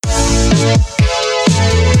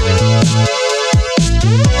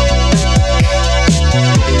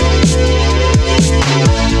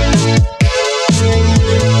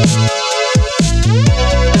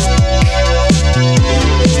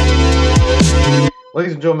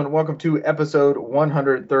Ladies and gentlemen, welcome to episode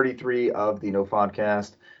 133 of the No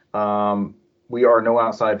Podcast. We are No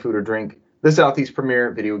Outside Food or Drink, the Southeast premier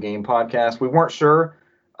video game podcast. We weren't sure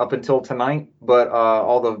up until tonight, but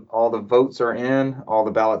all the votes are in, all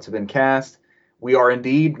the ballots have been cast. We are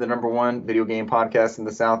indeed the number one video game podcast in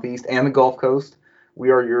the Southeast and the Gulf Coast.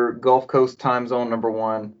 We are your Gulf Coast time zone number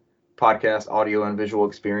one podcast audio and visual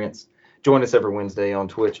experience. Join us every Wednesday on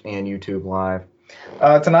Twitch and YouTube Live.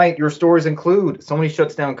 Tonight, your stories include Sony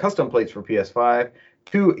shuts down custom plates for PS5,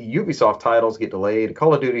 2 Ubisoft titles get delayed,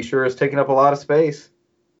 Call of Duty sure is taking up a lot of space.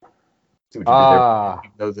 See what you did there.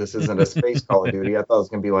 Even though this isn't a space Call of Duty, I thought it was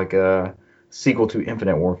going to be like a sequel to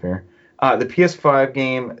Infinite Warfare. The PS5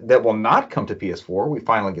 game that will not come to PS4, we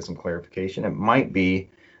finally get some clarification. It might be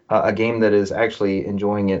a game that is actually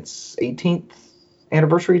enjoying its 18th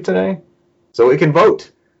anniversary today, so it can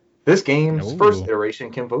vote. This game's first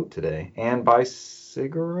iteration can vote today and buy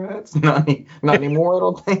cigarettes. Not anymore, I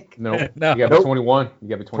don't think. No. You got to be 21. You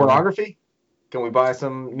got to be 21. Pornography? Can we buy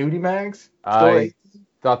some nudie mags? I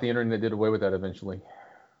thought the internet did away with that eventually.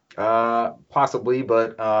 Possibly,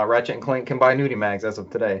 but Ratchet and Clank can buy nudie mags as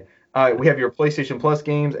of today. We have your PlayStation Plus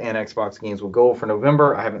games and Xbox games will go for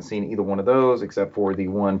November. I haven't seen either one of those except for the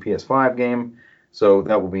one PS5 game, so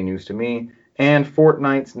that will be news to me. And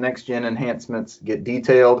Fortnite's next-gen enhancements get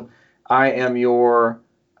detailed. I am your,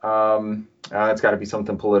 it's got to be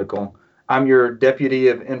something political. I'm your Deputy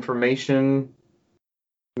of Information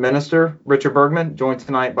Minister, Richard Bergman, joined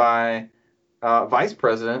tonight by Vice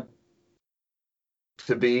President,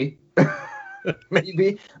 to be,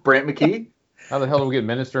 maybe, Brant McKee. How the hell do we get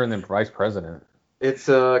Minister and then Vice President? It's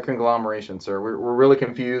a conglomeration, sir. We're really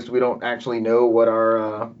confused. We don't actually know what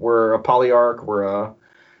we're a polyarch, we're a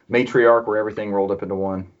matriarch, we're everything rolled up into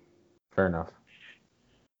one. Fair enough.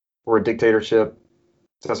 We're a dictatorship.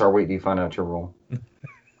 Cesar, wait, do you find out your role?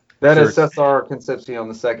 That is Cesar Concepcion,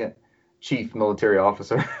 the second chief military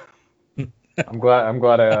officer. I'm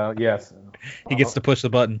glad. Yes. He gets to push the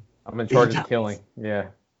button. I'm in charge of killing. Yeah.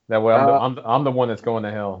 That way, I'm the one that's going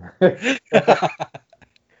to hell.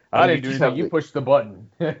 I didn't do anything. You push the button.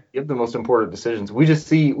 You have the most important decisions. We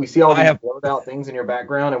see all these blurred out things in your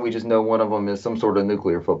background, and we just know one of them is some sort of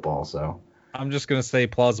nuclear football. So I'm just gonna say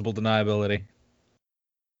plausible deniability.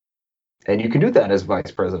 And you can do that as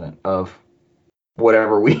vice president of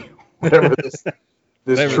whatever this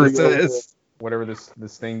is. Whatever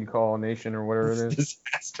this thing you call a nation or whatever it is.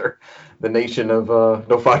 Disaster. The nation of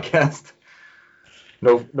no podcast.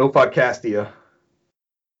 No podcastia.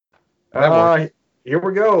 Here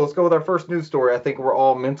we go. Let's go with our first news story. I think we're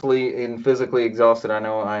all mentally and physically exhausted. I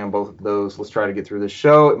know I am both of those. Let's try to get through this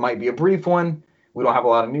show. It might be a brief one. We don't have a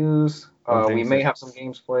lot of news. We may have some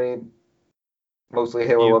games played. Mostly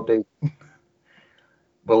Halo update.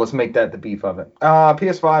 But let's make that the beef of it.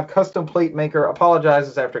 PS5 custom plate maker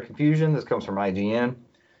apologizes after confusion. This comes from IGN.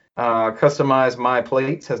 Customize My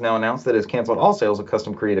Plates has now announced that it has canceled all sales of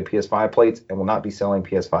custom created PS5 plates and will not be selling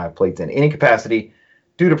PS5 plates in any capacity.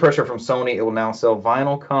 Due to pressure from Sony, it will now sell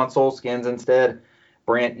vinyl console skins instead.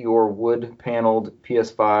 Brant, your wood-paneled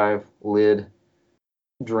PS5 lid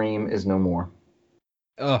dream is no more.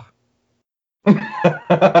 Ugh.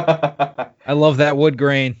 I love that wood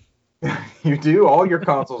grain. You do? All your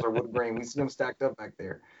consoles are wood grain. We see them stacked up back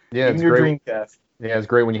there. Yeah, even it's your great. Dreamcast. Yeah, it's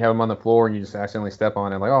great when you have them on the floor and you just accidentally step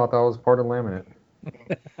on it. Like, oh, I thought it was part of laminate. I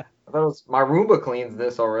thought it was, my Roomba cleans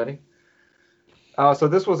this already. So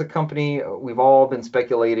this was a company we've all been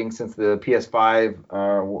speculating since the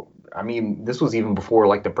PS5. I mean, this was even before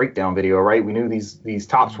like the breakdown video, right? We knew these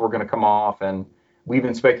tops were going to come off, and we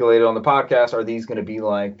even speculated on the podcast, are these going to be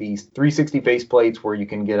like these 360 face plates where you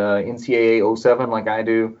can get a NCAA 07 like I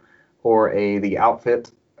do, or the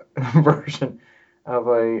outfit version of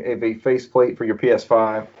a face plate for your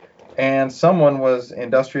PS5. And someone was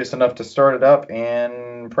industrious enough to start it up,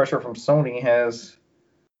 and pressure from Sony has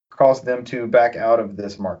caused them to back out of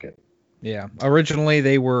this market. Yeah. Originally,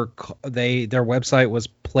 their website was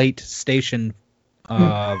Plate Station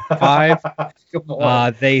 5.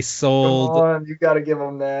 They sold. Come on, you got to give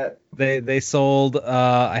them that. They sold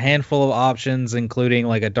a handful of options, including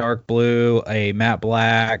like a dark blue, a matte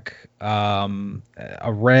black, a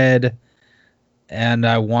red, and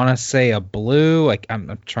I want to say a blue.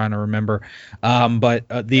 I'm trying to remember. But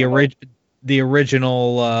the original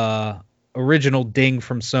ding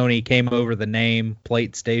from Sony came over the name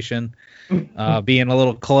Plate Station, being a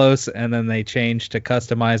little close, and then they changed to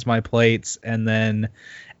Customize My Plates, and then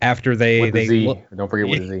after don't forget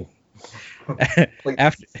with the Z.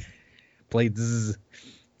 After plates.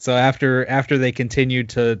 So after they continued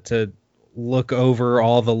to look over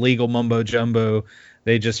all the legal mumbo jumbo,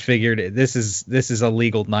 they just figured this is a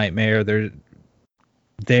legal nightmare.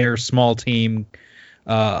 their small team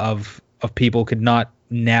of people could not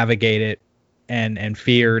navigate it and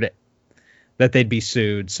feared that they'd be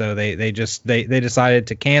sued. So they decided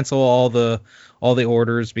to cancel all the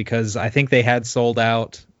orders because I think they had sold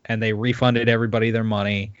out, and they refunded everybody their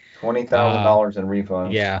money. $20,000 in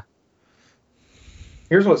refunds. Yeah.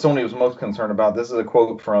 Here's what Sony was most concerned about. This is a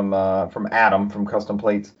quote from Adam from Custom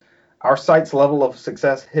Plates. Our site's level of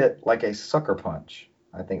success hit like a sucker punch.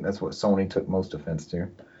 I think that's what Sony took most offense to.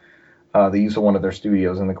 The use of one of their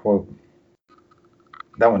studios in the quote.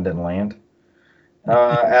 That one didn't land.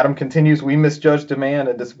 Adam continues, we misjudged demand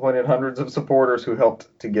and disappointed hundreds of supporters who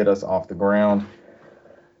helped to get us off the ground.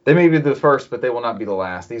 They may be the first, but they will not be the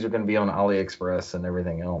last. These are going to be on AliExpress and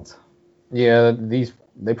everything else. Yeah,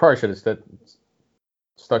 they probably should have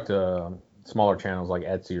stuck to smaller channels like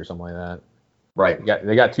Etsy or something like that. Right.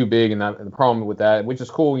 They got too big, and the problem with that, which is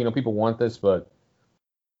cool, people want this, but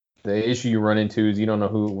the issue you run into is you don't know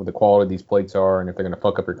what the quality of these plates are, and if they're going to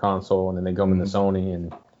fuck up your console, and then they come into Sony,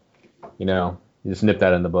 and you just nip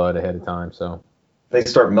that in the bud ahead of time. So they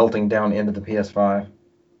start melting down into the PS5.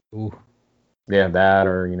 Ooh. Yeah, that,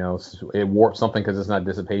 or it warps something because it's not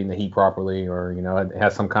dissipating the heat properly, or it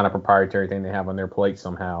has some kind of proprietary thing they have on their plate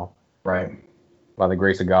somehow. Right. By the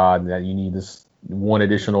grace of God, that you need this one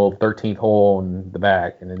additional 13th hole in the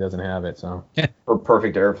back, and it doesn't have it. So for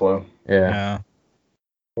perfect airflow. Yeah.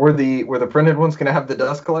 Were the printed ones going to have the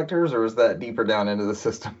dust collectors, or is that deeper down into the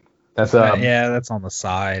system? That's that's on the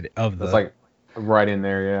side of the. That's like right in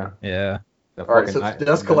there. Yeah. Yeah. All right, so if the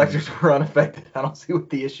dust collectors were unaffected, I don't see what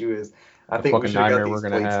the issue is. I think we should have got these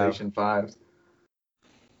PlayStation 5s.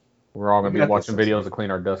 We're all going to be watching videos to clean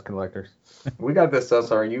our dust collectors. We got this,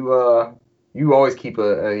 Cesar. You always keep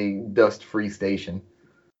a dust-free station.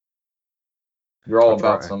 You're all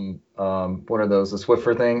about some, what are those, the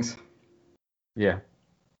Swiffer things? Yeah.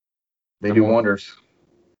 They do wonders.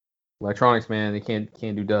 Electronics, man, they can't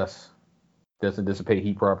do dust. Doesn't dissipate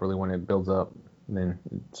heat properly when it builds up, and then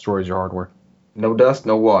it destroys your hardware. No dust,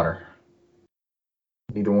 no water.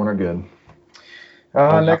 Neither one are good.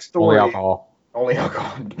 Next story. Only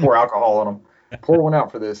alcohol. Pour alcohol on them. Pour one out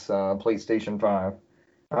for this PlayStation 5.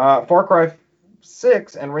 Far Cry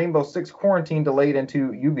 6 and Rainbow Six Quarantine delayed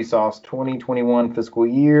into Ubisoft's 2021 fiscal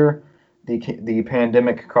year. The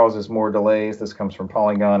pandemic causes more delays. This comes from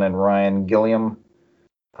Polygon and Ryan Gilliam.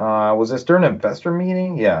 Was this during an investor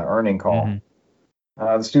meeting? Yeah, earning call.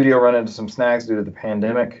 Mm-hmm. The studio ran into some snags due to the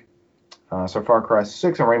pandemic. So Far Cry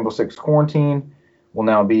 6 and Rainbow Six Quarantine will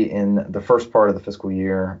now be in the first part of the fiscal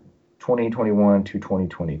year 2021 to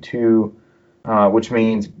 2022, which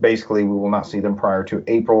means basically we will not see them prior to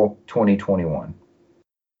April 2021.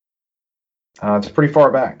 It's pretty far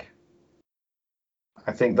back.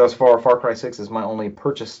 I think thus far Far Cry 6 is my only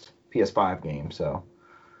purchased PS5 game. So,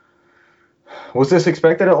 was this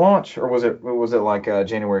expected at launch, or was it like a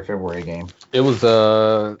January February game? It was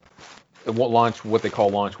what they call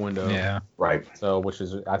launch window. Yeah. Right. So, which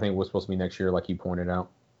is I think was supposed to be next year, like you pointed out.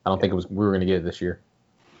 I don't think we were going to get it this year.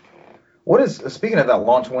 What is, speaking of that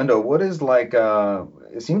launch window, what is like,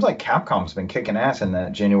 it seems like Capcom's been kicking ass in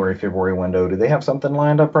that January, February window. Do they have something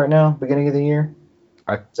lined up right now, beginning of the year?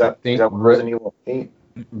 I think Resident Evil 8?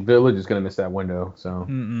 Village is going to miss that window. So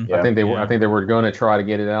Yeah. I think they were going to try to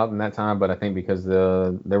get it out in that time, but I think because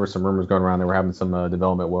there were some rumors going around, they were having some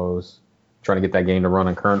development woes, trying to get that game to run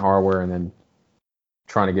on current hardware and then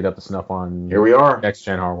trying to get up to snuff on here we are next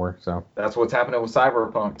gen hardware. So that's what's happening with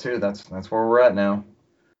Cyberpunk too. That's where we're at now.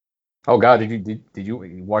 Oh God, did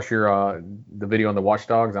you watch the video on the Watch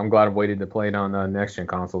Dogs? I'm glad I waited to play it on next gen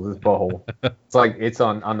consoles. It's butthole. It's like it's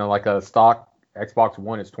on like a stock Xbox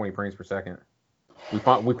One. It's 20 frames per second. We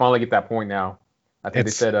finally get that point now. I think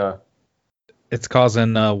they said it's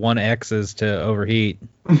causing One X's to overheat.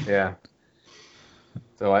 Yeah.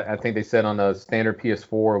 So I think they said on the standard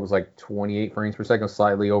PS4 it was like 28 frames per second,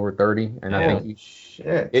 slightly over 30, and I think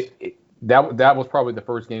that was probably the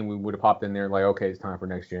first game we would have popped in there like, okay, it's time for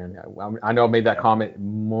next gen. I know I made that comment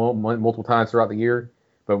multiple times throughout the year,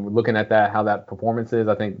 but looking at how that performance is,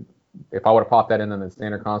 I think if I would have popped that in on the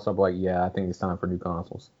standard console, I'd be like, yeah, I think it's time for new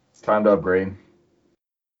consoles. It's time to upgrade.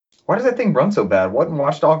 Why does that thing run so bad? Wasn't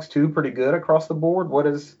Watch Dogs 2 pretty good across the board? What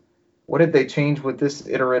did they change with this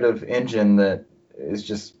iterative engine that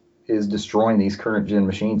is destroying these current gen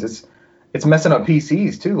machines? It's messing up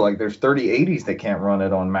PCs too. Like there's 3080s that can't run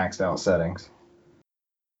it on maxed out settings.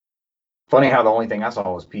 Funny how the only thing I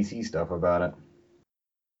saw was PC stuff about it.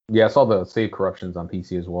 Yeah, I saw the save corruptions on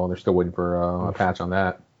PC as well. They're still waiting for a patch on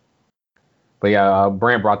that. But yeah,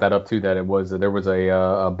 Brand brought that up too, that there was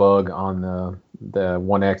a bug on the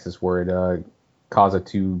One X's where it caused it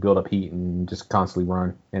to build up heat and just constantly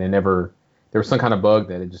run, and it never there was some kind of bug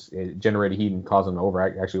that it generated heat and caused them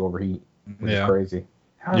to actually overheat, which is crazy.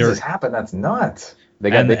 How does this happen? That's nuts.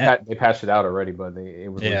 They patched it out already, but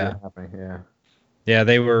it was legit happening. Yeah. Yeah,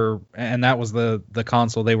 they were, and that was the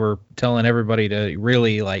console they were telling everybody to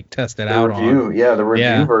really like test it out on. Yeah, the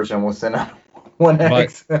review version was sent out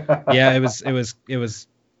 1X. Yeah, it was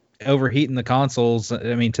overheating the consoles.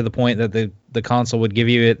 I mean, to the point that the console would give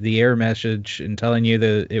you the error message and telling you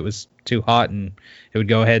that it was too hot, and it would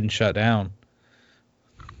go ahead and shut down.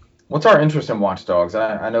 What's our interest in Watch Dogs?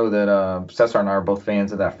 I know that Cesar and I are both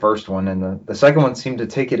fans of that first one, and the second one seemed to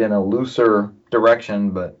take it in a looser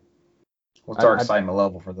direction, but what's our excitement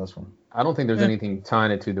level for this one? I don't think there's anything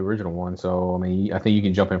tying it to the original one, so I mean, I think you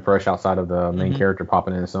can jump in fresh outside of the main character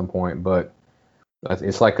popping in at some point, but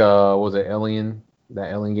it's like what was it, Alien? That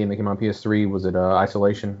Alien game that came out on PS3, was it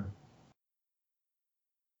Isolation?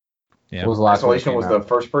 Yeah. What was the last Isolation was the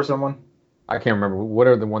first person one? I can't remember. What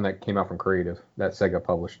are the one that came out from Creative that Sega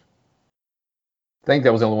published? I think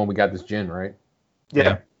that was the only one we got this gen, right?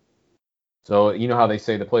 Yeah. So you know how they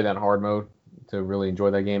say to play that in hard mode to really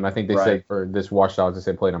enjoy that game? I think they said for this Watch Dogs, they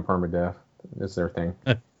said play it on permadeath. That's their thing.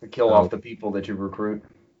 To kill off the people that you recruit.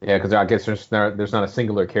 Yeah, because I guess there's not a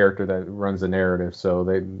singular character that runs the narrative, so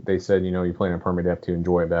they said you play on permadeath to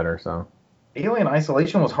enjoy it better. So Alien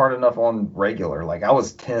Isolation was hard enough on regular. Like, I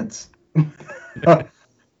was tense. That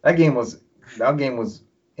game was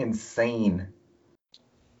insane.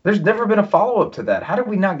 There's never been a follow-up to that. How did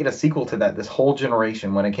we not get a sequel to that this whole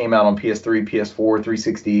generation when it came out on PS3, PS4,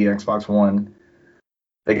 360, Xbox One?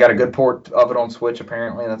 They got a good port of it on Switch,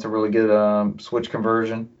 apparently. That's a really good Switch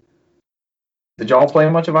conversion. Did y'all play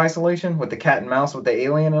much of Isolation with the cat and mouse with the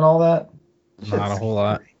alien and all that? Not a whole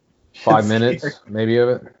lot. 5 minutes, maybe, of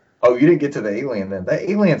it. Oh, you didn't get to the alien then. That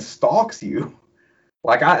alien stalks you.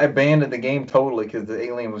 Like, I abandoned the game totally because the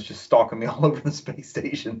alien was just stalking me all over the space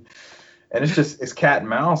station. And it's cat and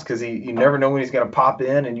mouse because you never know when he's going to pop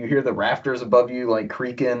in, and you hear the rafters above you like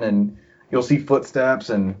creaking, and you'll see footsteps,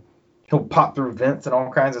 and he'll pop through vents and all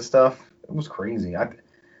kinds of stuff. It was crazy.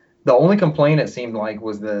 The only complaint, it seemed like,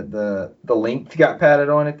 was the length got padded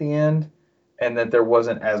on at the end, and that there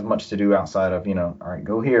wasn't as much to do outside of, all right,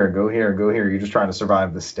 go here, go here, go here. You're just trying to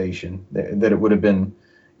survive the station. That it would have been,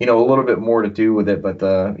 a little bit more to do with it. But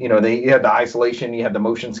you had the isolation, you had the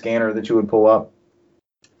motion scanner that you would pull up.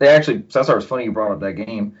 They actually, Cesar, it's funny you brought up that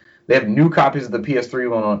game. They have new copies of the PS3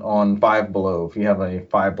 one on Five Below, if you have a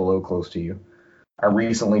Five Below close to you. I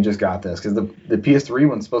recently just got this because the PS3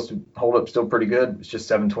 one's supposed to hold up still pretty good. It's just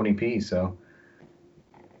 720p, so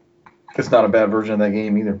it's not a bad version of that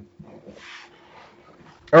game either.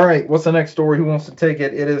 All right, what's the next story? Who wants to take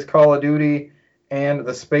it? It is Call of Duty and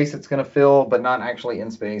the space it's going to fill, but not actually in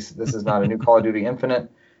space. This is not a new Call of Duty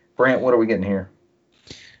Infinite. Brant, what are we getting here?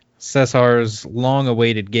 Cesar's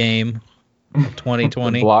long-awaited game,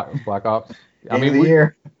 2020. Black Ops. I mean,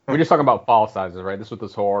 we're just talking about file sizes, right? This is what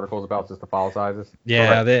this whole article is about, just the file sizes.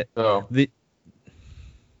 Yeah, you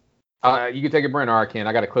can take it, Brent, or I can.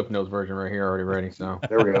 I got a Clip Notes version right here already ready. So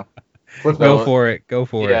there we go. Go for it.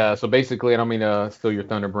 Yeah. So basically, I don't mean to steal your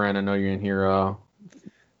thunder, Brent. I know you're in here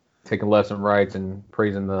taking lefts and rights and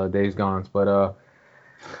praising the Days Gones, but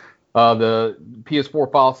the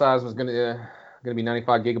PS4 file size was gonna be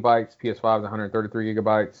 95 gigabytes, PS5 is 133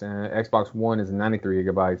 gigabytes, and Xbox One is 93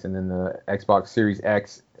 gigabytes, and then the Xbox Series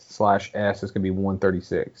X/S is going to be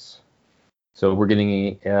 136. So we're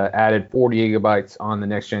getting added 40 gigabytes on the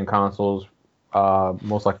next-gen consoles,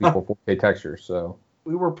 most likely for 4K textures. So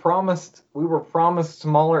we were promised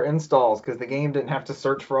smaller installs because the game didn't have to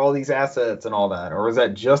search for all these assets and all that, or was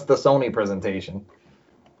that just the Sony presentation?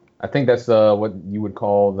 I think that's what you would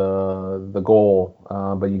call the goal,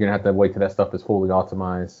 but you're gonna have to wait till that stuff is fully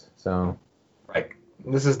optimized. So, right,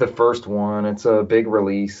 this is the first one. It's a big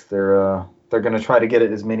release. They're gonna try to get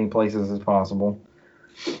it as many places as possible.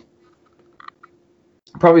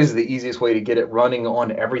 Probably is the easiest way to get it running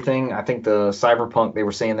on everything. I think the Cyberpunk, they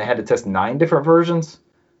were saying they had to test 9 different versions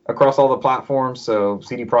across all the platforms. So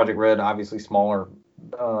CD Projekt Red, obviously smaller,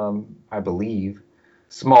 I believe,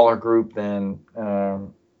 smaller group than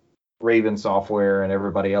Raven Software and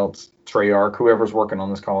everybody else, Treyarch, whoever's working on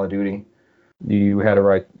this Call of Duty. You had it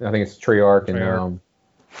right. I think it's Treyarch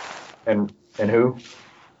and who?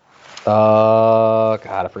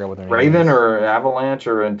 God, I forgot what their name Raven is. Or Avalanche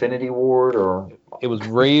or Infinity Ward or it was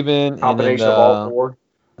Raven. Combination of all four.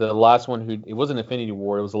 The last one it wasn't Infinity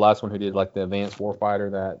Ward. It was the last one who did like the Advanced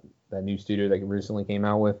Warfighter, that new studio that recently came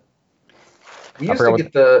out with. We used to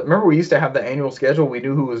get remember we used to have the annual schedule. We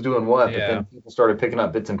knew who was doing what, but then people started picking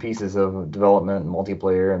up bits and pieces of development and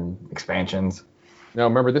multiplayer and expansions. No,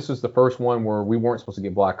 remember, this was the first one where we weren't supposed to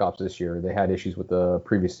get Black Ops this year. They had issues with the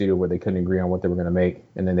previous studio where they couldn't agree on what they were going to make,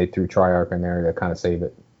 and then they threw Treyarch in there to kind of save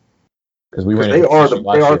it. Because they are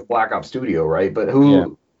the Black Ops studio, right? But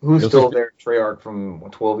who's still there? Treyarch from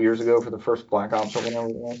 12 years ago for the first Black Ops or whatever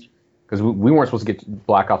it was. Because we weren't supposed to get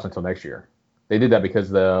Black Ops until next year. They did that because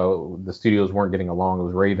the studios weren't getting along. It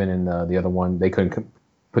was Raven and the other one. They couldn't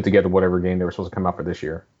put together whatever game they were supposed to come out for this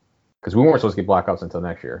year. Because we weren't supposed to get Black Ops until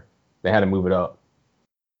next year. They had to move it up.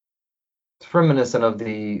 It's reminiscent of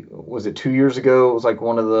was it 2 years ago? It was like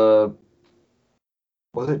was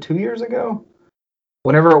it 2 years ago?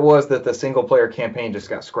 Whenever it was that the single player campaign just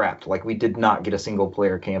got scrapped. Like we did not get a single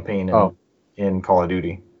player campaign in Call of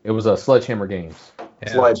Duty. It was Sledgehammer Games.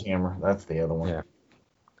 Yeah. Sledgehammer, that's the other one. Yeah.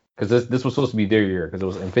 Because this was supposed to be their year. Because it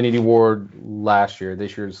was Infinity Ward last year.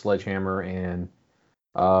 This year's Sledgehammer and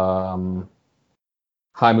High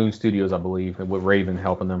Moon Studios, I believe, with Raven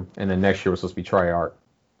helping them. And then next year was supposed to be Treyarch.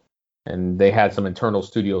 And they had some internal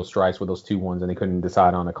studio strikes with those two ones, and they couldn't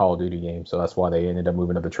decide on a Call of Duty game. So that's why they ended up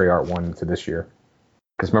moving up the Treyarch one to this year.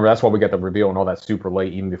 Because remember, that's why we got the reveal and all that super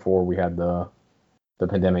late, even before we had the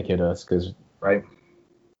pandemic hit us. Because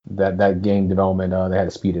that game development, they had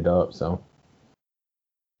to speed it up. So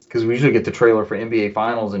because we usually get the trailer for NBA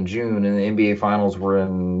Finals in June, and the NBA Finals were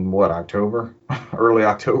in October, early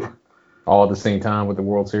October. All at the same time with the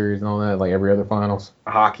World Series and all that, like every other finals.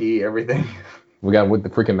 Hockey, everything. We got with the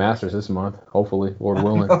freaking Masters this month, hopefully, Lord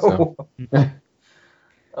willing. So.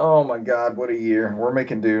 Oh my God, what a year! We're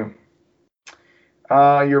making do.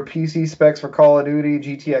 Your PC specs for Call of Duty: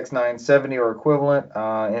 GTX 970 or equivalent,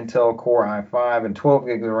 Intel Core i5, and 12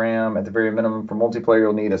 gigs of RAM. At the very minimum, for multiplayer,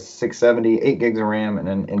 you'll need a 670, 8 gigs of RAM, and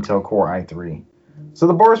an Intel Core i3. So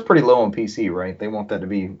the bar is pretty low on PC, right? They want that to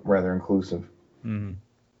be rather inclusive. Mm-hmm.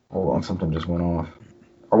 Hold on, something just went off.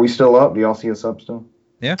 Are we still up? Do y'all see us up still?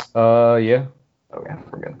 Yeah. Yeah. Okay,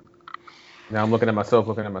 we're good. Now I'm looking at myself,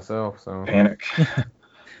 so. Panic.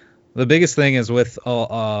 The biggest thing is with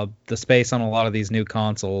the space on a lot of these new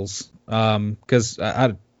consoles. Because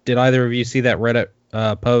did either of you see that Reddit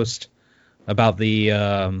post about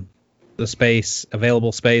the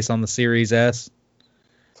available space on the Series S?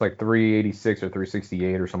 It's like 386 or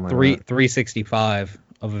 368 or something like that. 365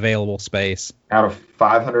 of available space. Out of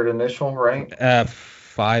 500 initial, right?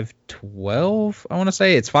 512, I want to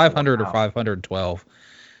say. It's 500 or 512.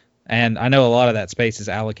 And I know a lot of that space is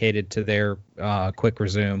allocated to their quick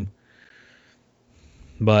resume.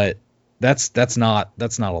 But that's not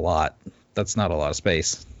a lot. That's not a lot of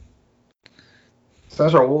space. So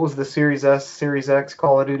that's right. What was the Series S, Series X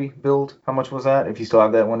Call of Duty build? How much was that? If you still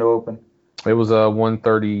have that window open. It was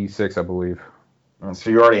 136, I believe.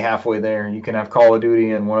 So you're already halfway there. You can have Call of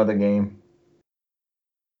Duty and one other game.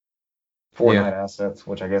 Fortnite assets,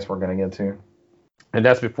 which I guess we're going to get to. And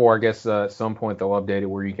that's before, I guess, at some point they'll update it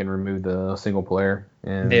where you can remove the single player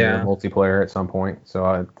and the multiplayer at some point. So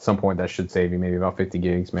at some point that should save you maybe about 50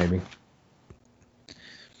 gigs, maybe.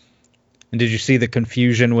 And did you see the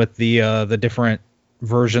confusion with the different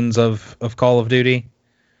versions of Call of Duty?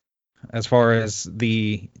 As far as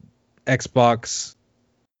the Xbox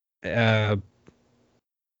and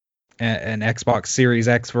Xbox Series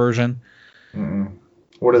X version. Mm-mm.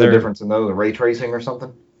 What are the difference in those? Ray tracing or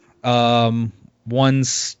something?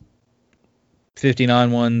 One's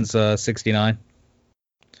 59, one's 69.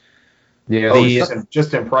 Yeah,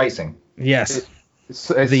 just in pricing. Yes.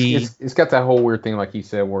 It's got that whole weird thing, like he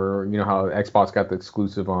said, where you know how Xbox got the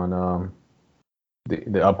exclusive on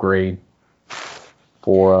the upgrade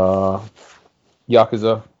for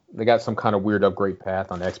Yakuza. They got some kind of weird upgrade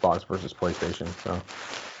path on Xbox versus PlayStation. So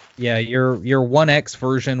yeah, your One X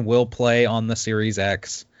version will play on the Series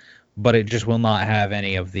X, but it just will not have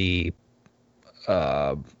any of the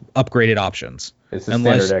upgraded options. It's the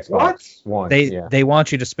standard Xbox One. They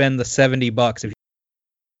want you to spend the $70. If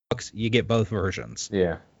you get both versions.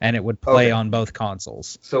 Yeah. And it would play on both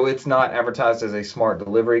consoles. So it's not advertised as a smart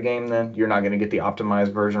delivery game then? You're not going to get the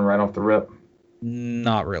optimized version right off the rip?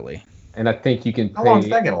 Not really. And I think you can pay... How long is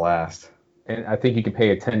that going to last? And I think you can pay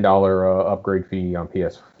a $10 upgrade fee on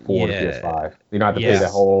PS4 to PS5. You don't have to pay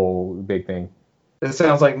that whole big thing. This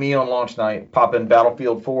sounds like me on launch night, popping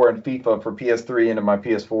Battlefield 4 and FIFA for PS3 into my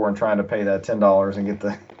PS4 and trying to pay that $10 and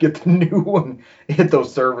get the new one, hit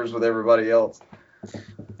those servers with everybody else.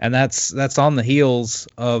 And that's on the heels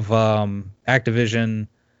of Activision.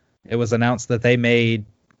 It was announced that they made,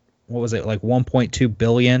 what was it, like $1.2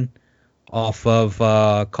 billion off of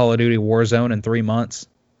Call of Duty Warzone in 3 months,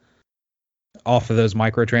 off of those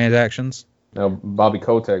microtransactions. No, Bobby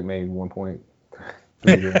Kotick made 1.3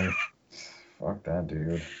 billion. Fuck that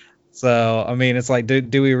dude. So, I mean, it's like,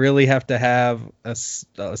 do we really have to have a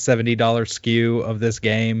 $70 SKU of this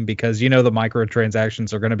game? Because the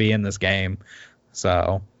microtransactions are going to be in this game.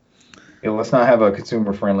 So, yeah, let's not have a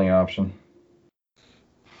consumer-friendly option.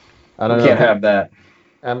 I don't know. Can't have that.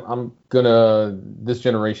 I'm this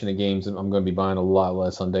generation of games, I'm gonna be buying a lot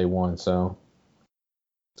less on day one, so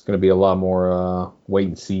it's gonna be a lot more wait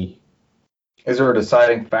and see. Is there a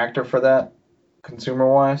deciding factor for that,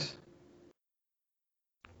 consumer-wise?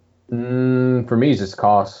 For me, it's just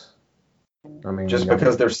cost. I mean, just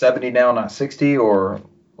because they're 70 now, not 60, or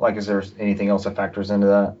like, is there anything else that factors into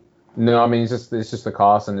that? No, I mean, it's just the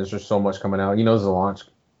cost, and there's just so much coming out. There's a launch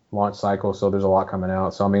cycle, so there's a lot coming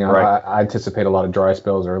out. So I mean, right. I anticipate a lot of dry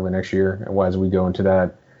spells early next year as we go into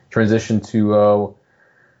that transition to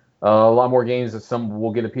a lot more games. That some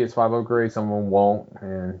will get a PS5 upgrade, some won't,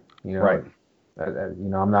 and right.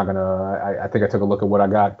 I'm not gonna. I think I took a look at what I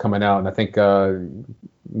got coming out, and I think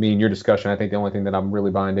me and your discussion, I think the only thing that I'm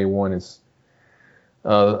really buying day one is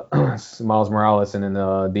Miles Morales and then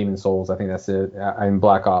Demon's Souls. I think that's it. And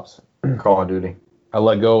Black Ops. Call of Duty. I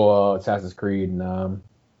let go Assassin's Creed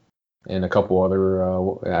and a couple other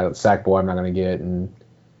Sackboy I'm not gonna get, and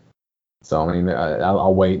so I mean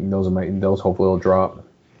I'll wait, and those hopefully will drop.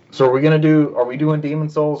 So are we doing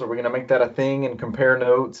Demon's Souls? Are we gonna make that a thing and compare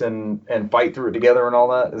notes and fight through it together and all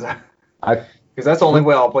that? Is that because that's the only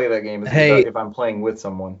way I'll play that game is if I'm playing with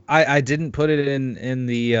someone. I didn't put it in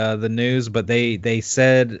the news, but they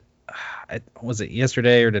said, was it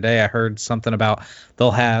yesterday or today? I heard something about they'll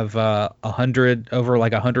have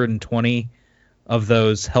 120 of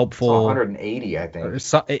those helpful. It's 180, I think.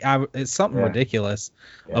 It's something ridiculous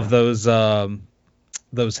of those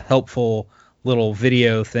helpful little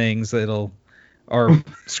video things or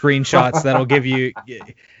screenshots that'll give you.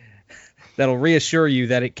 That'll reassure you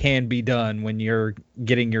that it can be done when you're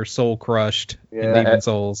getting your soul crushed in Demon's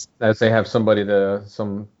Souls. As they have some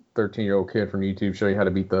 13-year-old kid from YouTube show you how to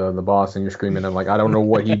beat the boss, and you're screaming, I'm like, I don't know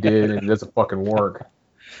what he did, and it doesn't fucking work.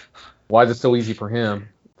 Why is it so easy for him?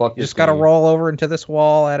 Fuck you just got to roll over into this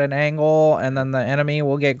wall at an angle, and then the enemy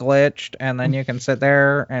will get glitched, and then you can sit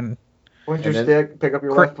there and point your stick, pick up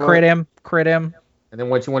your left foot. Crit him. And then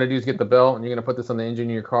what you want to do is get the belt, and you're going to put this on the engine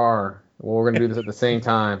of your car. Well, we're going to do this at the same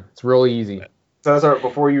time. It's really easy. So,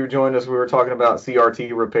 before you joined us, we were talking about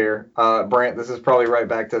CRT repair. Brant, this is probably right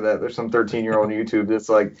back to that. There's some 13-year-old on YouTube that's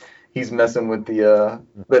like, he's messing with the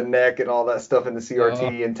neck and all that stuff in the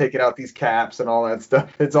CRT and taking out these caps and all that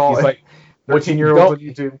stuff. It's all like 13-year-olds on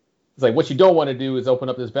YouTube. It's like, what you don't want to do is open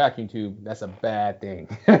up this vacuum tube. That's a bad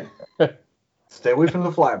thing. Stay away from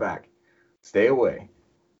the flyback. Stay away.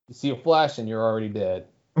 You see a flash and you're already dead.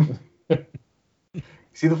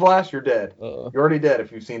 See the flash, you're dead. You're already dead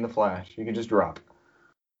if you've seen the flash. You can just drop.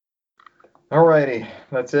 Alrighty,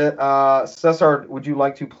 that's it. Cesar, would you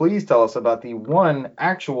like to please tell us about the one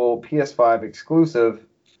actual PS5 exclusive,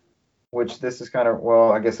 which this is kind of,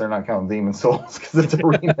 well, I guess they're not counting Demon's Souls because it's a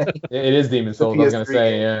remake. It is Demon's Souls, I was going to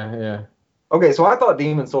say, yeah. Okay, so I thought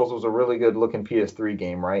Demon's Souls was a really good looking PS3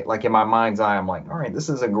 game, right? Like in my mind's eye, I'm like, all right, this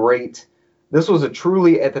was a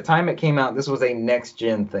truly, at the time it came out, this was a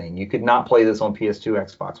next-gen thing. You could not play this on PS2,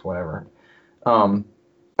 Xbox, whatever. I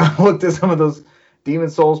looked at some of those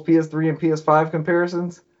Demon's Souls PS3 and PS5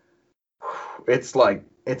 comparisons. It's like,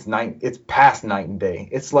 it's past night and day.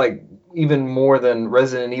 It's like even more than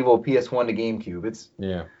Resident Evil PS1 to GameCube.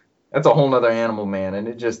 That's a whole nother animal, man.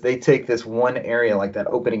 And they take this one area, like that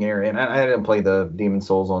opening area, and I didn't play the Demon's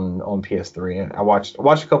Souls on PS3. And I watched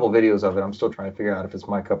a couple of videos of it. I'm still trying to figure out if it's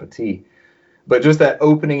my cup of tea. But just that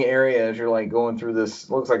opening area as you're like going through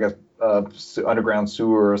this, looks like a underground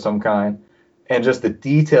sewer or some kind, and just the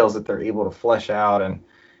details that they're able to flesh out. And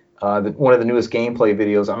one of the newest gameplay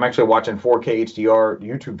videos, I'm actually watching 4K HDR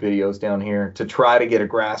YouTube videos down here to try to get a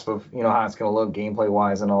grasp of how it's going to look gameplay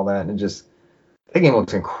wise and all that. And that game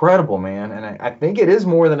looks incredible, man. And I think it is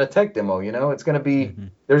more than a tech demo. It's going to be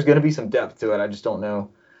there's going to be some depth to it. I just don't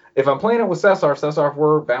know. If I'm playing it with Cesar, if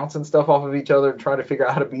we're bouncing stuff off of each other, trying to figure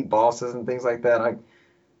out how to beat bosses and things like that,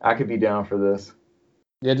 I could be down for this.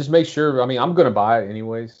 Yeah, just make sure. I mean, I'm going to buy it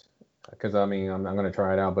anyways because, I mean, I'm going to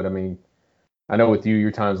try it out. But, I mean, I know with you,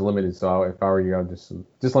 your time's limited. So if I were you, I'd just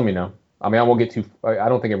let me know. I mean, I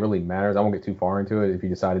don't think it really matters. I won't get too far into it if you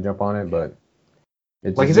decide to jump on it. But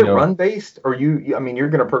it's like, is it run-based? Or you're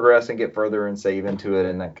going to progress and get further and save into it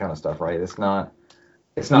and that kind of stuff, right? It's not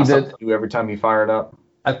something you do every time you fire it up.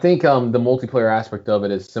 I think the multiplayer aspect of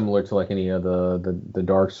it is similar to like any of the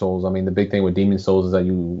Dark Souls. I mean, the big thing with Demon's Souls is that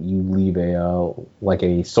you leave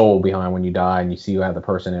a soul behind when you die, and you see how the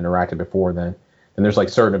person interacted before then. And there's like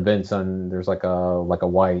certain events, and there's like a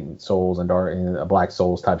white souls and dark and a black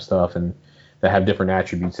souls type stuff, and that have different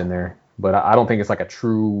attributes in there. But I don't think it's like a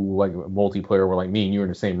true like multiplayer where like me and you are in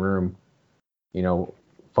the same room,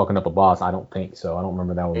 fucking up a boss. I don't think so. I don't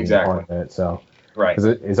remember that would be part of it. So right,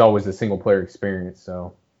 because it's always a single player experience.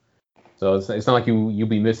 So it's not like you'll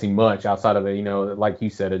be missing much outside of it. Like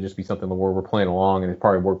you said, it'd just be something where we're playing along, and it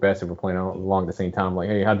probably work best if we're playing along at the same time. Like,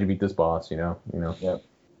 hey, how'd you beat this boss? Yep. Or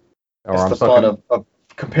it's the fun of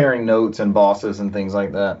comparing notes and bosses and things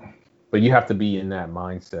like that. But you have to be in that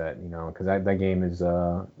mindset, because that game is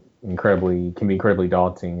can be incredibly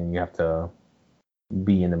daunting, and you have to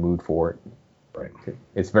be in the mood for it. Right.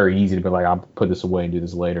 It's very easy to be like, I'll put this away and do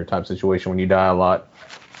this later type situation when you die a lot.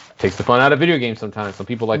 Takes the fun out of video games sometimes. Some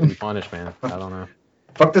people like to be punished, man. I don't know.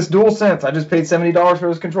 Fuck this DualSense. I just paid $70 for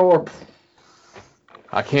this controller.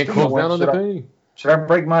 I can't close down on the thing. Should I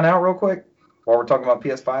break mine out real quick while we're talking about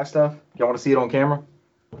PS5 stuff? Y'all want to see it on camera?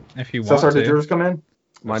 If you want to. Did yours come in?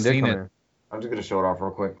 Mine did come in. I'm just going to show it off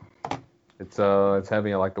real quick. It's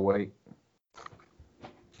heavy. I like the weight.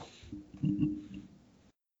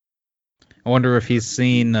 I wonder if he's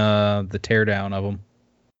seen the teardown of them.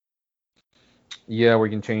 Yeah, we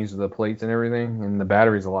can change the plates and everything, and the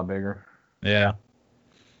battery's a lot bigger. Yeah.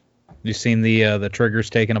 You seen the triggers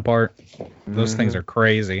taken apart? Those things are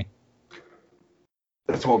crazy.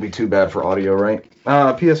 This won't be too bad for audio, right?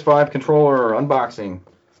 PS5 controller unboxing.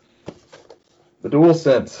 The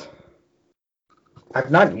DualSense.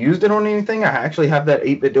 I've not used it on anything. I actually have that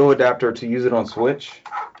 8-bit dual adapter to use it on Switch,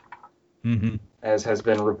 as has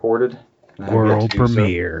been reported. World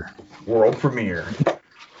premiere. World premiere.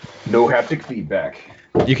 No haptic feedback.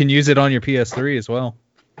 You can use it on your PS3 as well.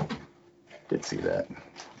 Did see that.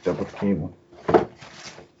 Double the cable.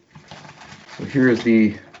 So here is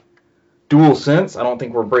the DualSense. I don't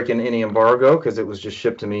think we're breaking any embargo because it was just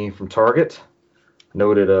shipped to me from Target.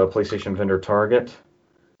 Noted PlayStation vendor Target.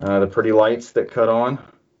 The pretty lights that cut on.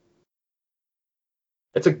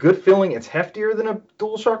 It's a good feeling. It's heftier than a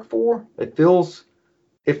DualShock 4. It feels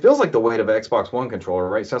like the weight of an Xbox One controller,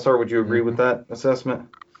 right? Cesar, would you agree with that assessment?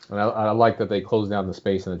 And I like that they close down the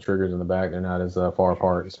space and the triggers in the back. They're not as far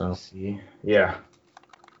apart. So yeah,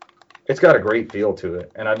 it's got a great feel to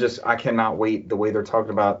it, and I cannot wait the way they're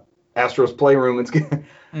talking about Astro's Playroom.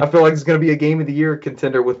 I feel like it's gonna be a game of the year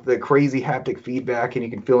contender with the crazy haptic feedback, and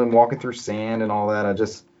you can feel him walking through sand and all that.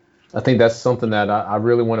 I think that's something that I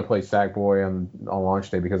really want to play Sackboy on launch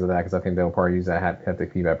day because of that, because I think they'll probably use that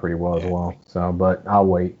haptic feedback pretty well as well. So, but I'll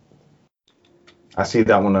wait. I see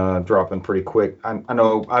that one dropping pretty quick. I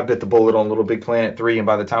know I bit the bullet on Little Big Planet 3, and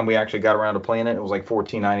by the time we actually got around to playing it, it was like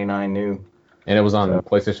 $14.99 new. And it was on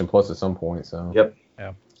PlayStation Plus at some point. So. Yep.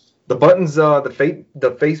 Yeah. The buttons,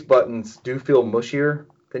 the face buttons do feel mushier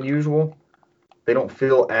than usual. They don't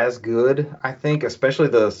feel as good, I think, especially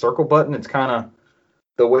the circle button. It's kind of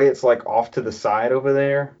the way it's like off to the side over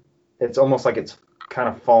there. It's almost like it's kind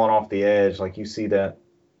of falling off the edge. Like you see that.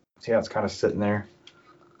 See how it's kind of sitting there.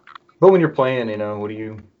 But when you're playing,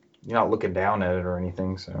 you're not looking down at it or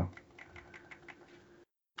anything, so.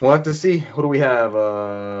 We'll have to see. What do we have?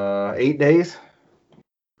 8 days?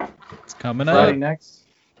 It's coming Friday up. Next.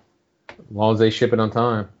 As long as they ship it on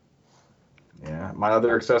time. Yeah, my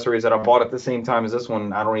other accessories that I bought at the same time as this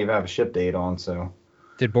one, I don't even have a ship date on, so.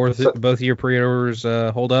 Did both of your pre-orders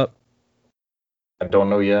hold up? I don't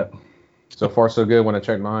know yet. So far, so good. When I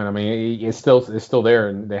checked mine, I mean, it's still there,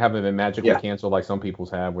 and they haven't been magically canceled like some people's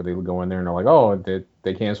have, where they would go in there and they're like, "Oh,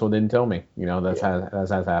 they canceled, didn't tell me." That has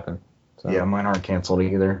happened. So. Yeah, mine aren't canceled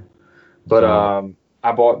either. But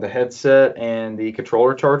I bought the headset and the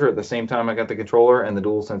controller charger at the same time I got the controller, and the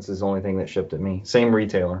DualSense is the only thing that shipped at me. Same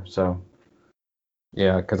retailer, so.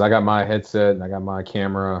 Yeah, because I got my headset, and I got my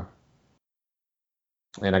camera,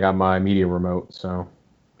 and I got my media remote. So.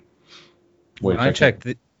 When I checked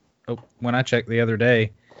the other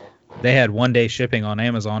day, they had 1-day shipping on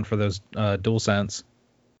Amazon for those DualSense.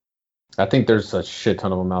 I think there's a shit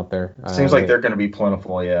ton of them out there. Seems like they're going to be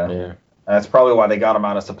plentiful, yeah. Yeah. That's probably why they got them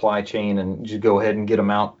out of supply chain and just go ahead and get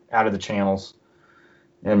them out of the channels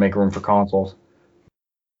and make room for consoles.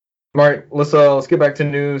 All right, let's get back to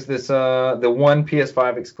news. This the one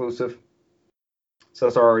PS5 exclusive.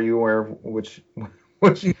 Cesar, are you aware of which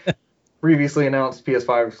previously announced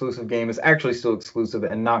PS5 exclusive game is actually still exclusive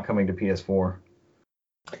and not coming to PS4?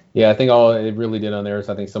 Yeah, I think all it really did on there is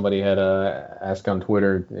I think somebody had asked on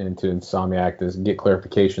Twitter into Insomniac to get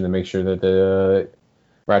clarification to make sure that the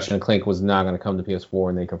Ratchet & Clank was not going to come to PS4,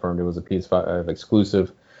 and they confirmed it was a PS5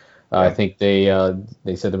 exclusive. I think they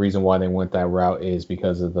said the reason why they went that route is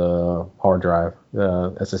because of the hard drive,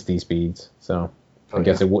 the SSD speeds. So I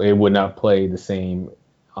guess it would not play the same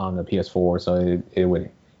on the PS4, so it would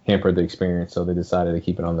hamper the experience. So they decided to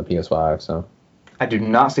keep it on the PS5. So I do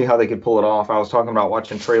not see how they could pull it off. I was talking about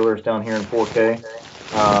watching trailers down here in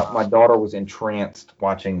 4K. My daughter was entranced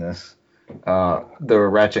watching this, the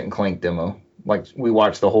Ratchet and Clank demo. Like, we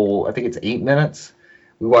watched the whole, I think it's 8 minutes.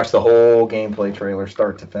 We watched the whole gameplay trailer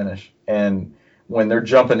start to finish. And when they're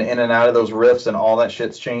jumping in and out of those rifts and all that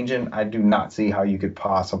shit's changing, I do not see how you could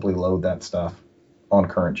possibly load that stuff on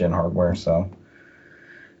current gen hardware. So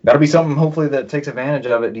that'll be something hopefully that takes advantage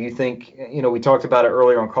of it. Do you think, we talked about it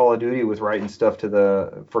earlier on Call of Duty with writing stuff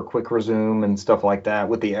for quick resume and stuff like that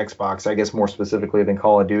with the Xbox, I guess more specifically than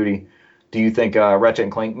Call of Duty. Do you think Ratchet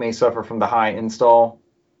and Clank may suffer from the high install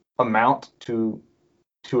amount to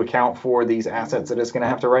account for these assets that it's going to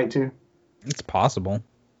have to write to? It's possible.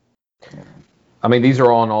 I mean, these are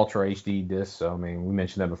all on Ultra HD discs, so I mean, we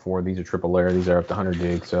mentioned that before. These are triple layer. These are up to 100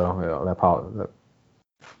 gigs, so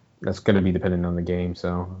that's going to be dependent on the game.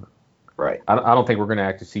 So, right. I don't think we're going to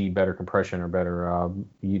actually see better compression or better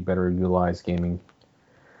utilized gaming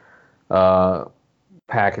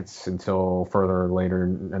packets until further later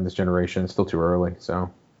in this generation. It's still too early.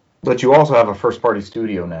 So, but you also have a first-party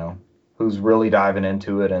studio now who's really diving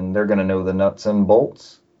into it, and they're going to know the nuts and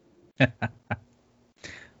bolts.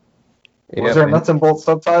 Was there a nuts and bolts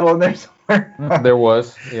subtitle in there somewhere? There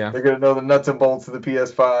was, yeah. They're going to know the nuts and bolts of the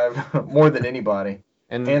PS5 more than anybody.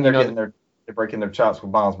 And they're breaking their chops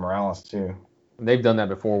with Miles Morales, too. They've done that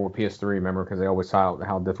before with PS3, remember, because they always saw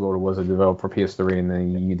how difficult it was to develop for PS3, and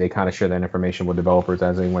then they kind of shared that information with developers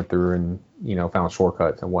as they went through and, found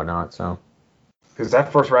shortcuts and whatnot, so. Because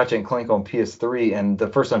that first Ratchet and Clank on PS3 and the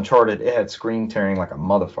first Uncharted, it had screen tearing like a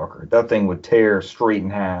motherfucker. That thing would tear straight in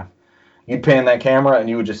half. You'd pan that camera and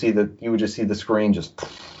you would just see the screen just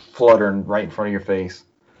fluttering right in front of your face.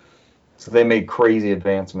 So they made crazy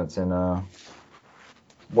advancements in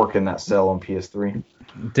working that cell on PS3.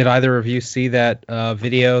 Did either of you see that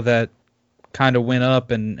video that kind of went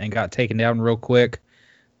up and got taken down real quick?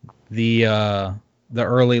 The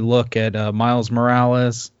early look at Miles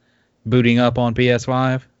Morales booting up on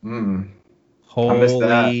PS5.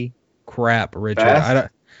 Holy crap, Richard!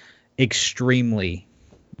 Extremely.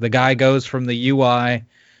 The guy goes from the UI,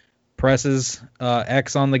 presses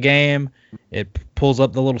X on the game, it pulls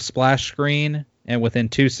up the little splash screen, and within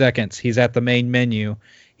 2 seconds, he's at the main menu.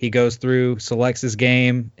 He goes through, selects his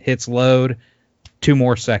game, hits load, 2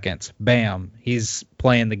 more seconds. Bam, he's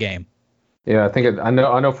playing the game. Yeah, I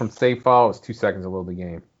know from save file, it's 2 seconds to load the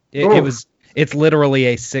game. It's literally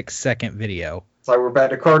a 6-second video. It's like we're back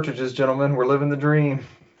to cartridges, gentlemen. We're living the dream.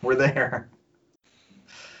 We're there.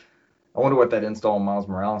 I wonder what that install on Miles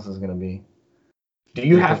Morales is going to be. Do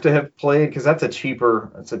you have to have played, because that's a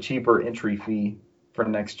cheaper entry fee for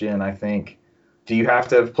next gen, I think. Do you have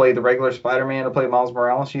to have played the regular Spider-Man to play Miles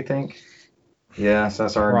Morales, you think? Yes,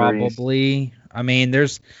 that's our Probably. I mean,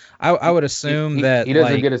 I would assume that he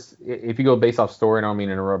doesn't get if you go based off story, I don't mean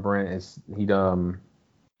to interrupt Brent, he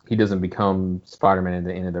doesn't become Spider-Man at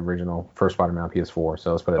the end of the original first Spider-Man on PS4,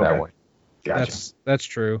 so let's put it that way. Gotcha. That's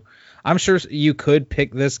true. I'm sure you could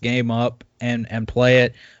pick this game up and play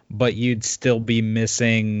it, but you'd still be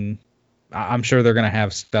missing. I'm sure they're going to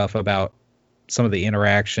have stuff about some of the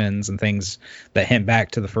interactions and things that hint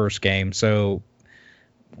back to the first game. So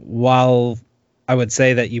while I would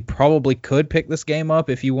say that you probably could pick this game up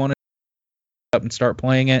if you wanted to up and start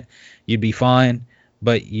playing it, you'd be fine,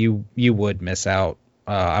 but you would miss out.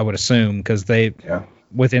 I would assume, because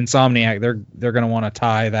with Insomniac, they're going to want to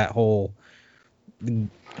tie that whole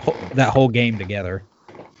game together.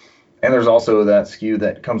 And there's also that SKU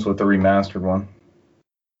that comes with the remastered one,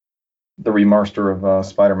 the remaster of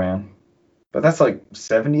Spider-Man, but that's like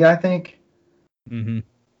 $70, I think. Mm-hmm.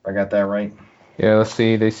 I got that right. Yeah, let's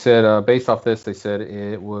see. They said based off this, they said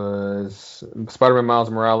it was Spider-Man Miles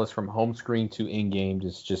Morales from home screen to in-game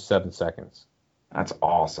just 7 seconds. That's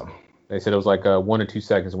awesome. They said it was like 1 to 2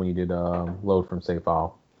 seconds when you did load from save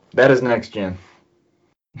file. That is next gen.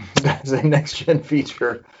 That's a next gen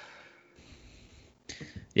feature.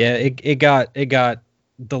 Yeah, it got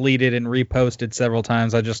deleted and reposted several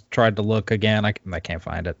times. I just tried to look again. I can't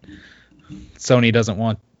find it. Sony doesn't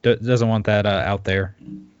want that out there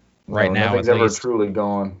right now. Nothing's ever truly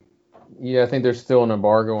gone. Yeah, I think there's still an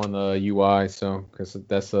embargo on the UI, so because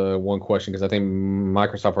that's one question. Because I think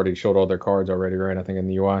Microsoft already showed all their cards already, right? I think in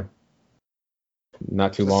the UI.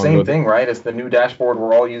 Not too long ago. Same thing, right? It's the new dashboard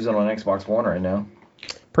we're all using on Xbox One right now.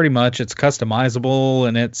 Pretty much. It's customizable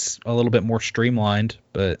and it's a little bit more streamlined,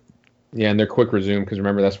 but yeah, and they're quick resume, because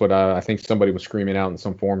remember that's what I think somebody was screaming out in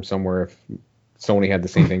some forum somewhere if Sony had the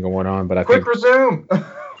same thing going on. But I quick resume.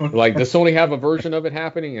 Like, does Sony have a version of it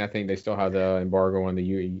happening? I think they still have the embargo on the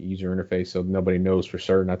user interface, so nobody knows for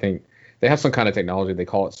certain. I think They have some kind of technology. They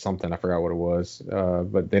call it something. I forgot what it was.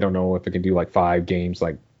 But they don't know if it can do like 5 games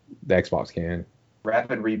like the Xbox can.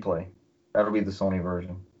 Rapid Replay. That'll be the Sony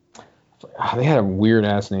version. They had a weird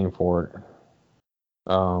ass name for it.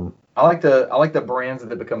 I like the brands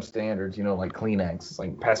that become standards. Like Kleenex. It's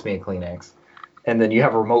like pass me a Kleenex. And then you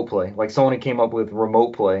have remote play. Like Sony came up with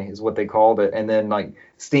remote play is what they called it. And then like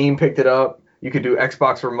Steam picked it up. You could do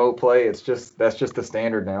Xbox remote play. That's just the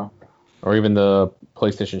standard now. Or even the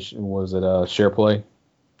PlayStation, was it Share Play?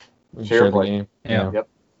 Share Play. The game. Yeah. Yep.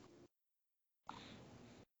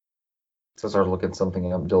 So I started looking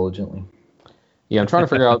something up diligently. Yeah, I'm trying to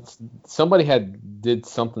figure out. Somebody did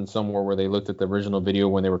something somewhere where they looked at the original video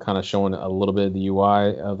when they were kind of showing a little bit of the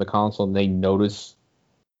UI of the console, and they noticed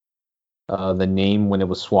the name when it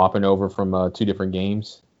was swapping over from 2 different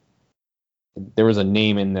games. There was a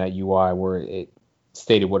name in that UI where it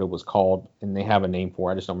stated what it was called, and they have a name for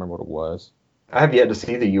it. I just don't remember what it was. I have yet to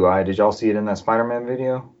see the UI. Did y'all see it in that Spider-Man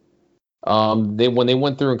video? When they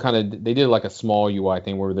went through and they did like a small UI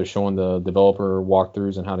thing where they're showing the developer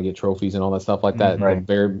walkthroughs and how to get trophies and all that stuff like that. Right.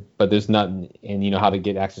 But there's nothing, and how to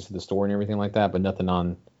get access to the store and everything like that, but nothing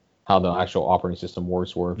on how the actual operating system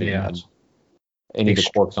works or if it has any of the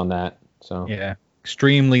quirks on that. So yeah,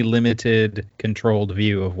 extremely limited, controlled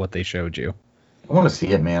view of what they showed you. I want to see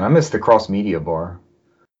it, man. I missed the cross-media bar.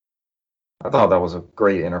 I thought that was a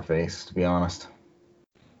great interface, to be honest.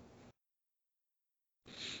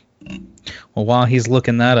 Well, while he's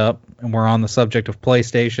looking that up, and we're on the subject of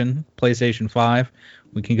PlayStation 5,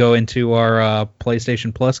 we can go into our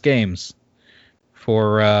PlayStation Plus games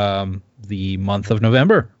for the month of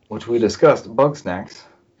November. Which we discussed, Bugsnax.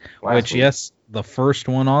 Which, yes, the first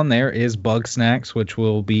one on there is Bugsnax, which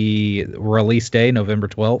will be release day, November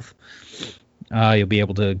 12th. You'll be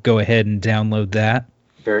able to go ahead and download that.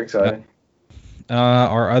 Very excited.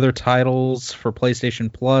 Our other titles for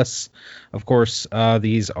PlayStation Plus, of course,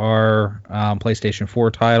 these are PlayStation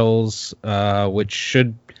 4 titles, which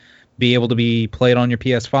should be able to be played on your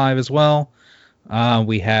PS5 as well.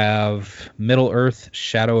 We have Middle-earth: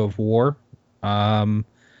 Shadow of War, and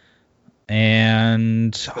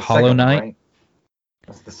Hollow Knight. Right?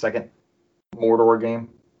 That's the second Mordor game.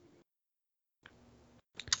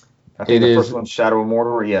 I think the first one's Shadow of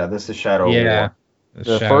Mordor. Yeah, this is Shadow of War.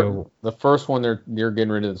 The first one, they're getting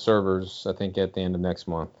rid of the servers, I think, at the end of next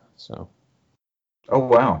month. So. Oh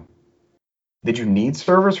wow! Did you need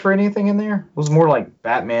servers for anything in there? It was more like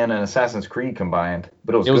Batman and Assassin's Creed combined,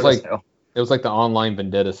 but it was like the online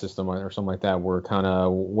vendetta system or something like that, where kind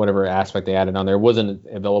of whatever aspect they added on there, it wasn't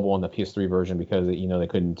available on the PS3 version because they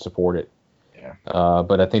couldn't support it. Yeah.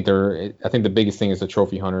 But I think the biggest thing is the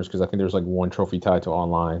trophy hunters, because I think there's like one trophy tied to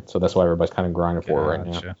online, so that's why everybody's kind of grinding for it right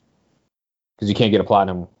now. Because you can't get a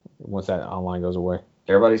platinum once that online goes away.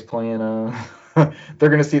 Everybody's playing. They're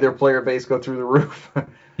going to see their player base go through the roof.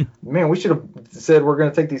 Man, we should have said we're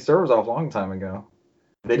going to take these servers off a long time ago.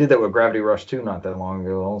 They did that with Gravity Rush 2 not that long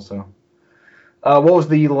ago also. What was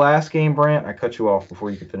the last game, Brant? I cut you off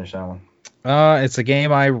before you could finish that one. It's a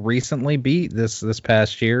game I recently beat this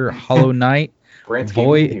past year, Hollow Knight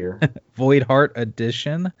Void Heart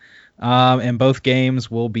Edition. And both games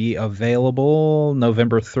will be available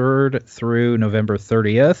November 3rd through November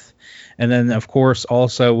 30th. And then, of course,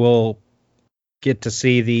 also we'll get to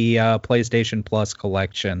see the PlayStation Plus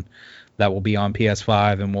collection that will be on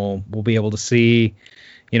PS5, and we'll be able to see,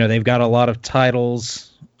 they've got a lot of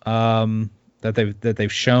titles that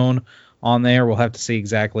they've shown on there. We'll have to see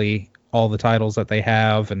exactly all the titles that they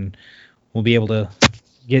have, and we'll be able to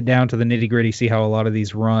get down to the nitty-gritty, see how a lot of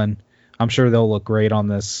these run. I'm sure they'll look great on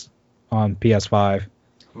PS5.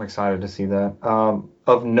 I'm excited to see that.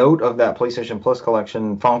 Of note of that PlayStation Plus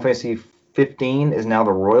collection, Final Fantasy 15 is now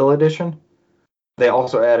the Royal Edition. They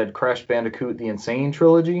also added Crash Bandicoot: The Insane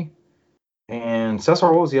Trilogy. And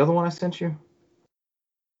Cesar, what was the other one I sent you?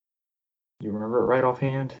 You remember it right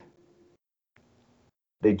offhand?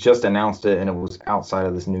 They just announced it, and it was outside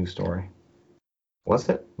of this news story. Was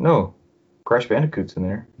it? No. Crash Bandicoot's in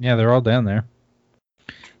there. Yeah, they're all down there.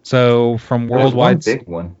 So from Worldwide, big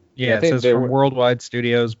one. Yeah, it says from Worldwide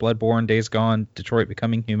Studios, Bloodborne, Days Gone, Detroit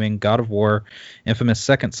Becoming Human, God of War, Infamous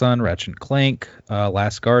Second Son, Ratchet & Clank,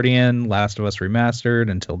 Last Guardian, Last of Us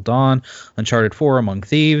Remastered, Until Dawn, Uncharted 4, Among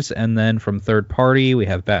Thieves, and then from third party, we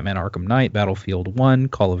have Batman Arkham Knight, Battlefield 1,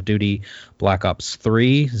 Call of Duty, Black Ops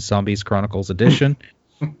 3, Zombies Chronicles Edition,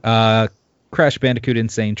 Crash Bandicoot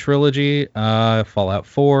Insane Trilogy, Fallout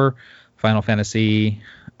 4, Final Fantasy,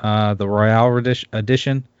 the Royale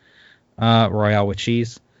Edition, Royale with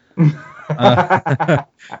cheese. I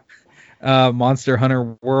Monster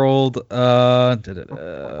Hunter World, Mortal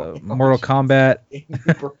Kombat,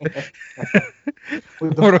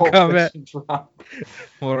 Mortal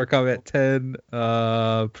Kombat 10,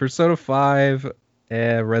 Persona 5,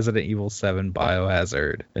 and Resident Evil 7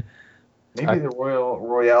 Biohazard. Maybe the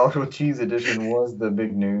Royale with Cheese edition was the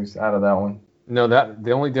big news out of that one. No, that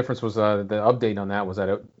the only difference was the update on that was that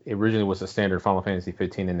it originally was a standard Final Fantasy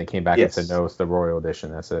 15, and they came back and said no, it's the Royal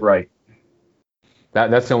Edition. That's it. Right.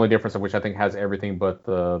 That's the only difference, of which I think has everything but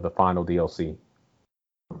the final DLC.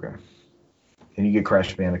 Okay. And you get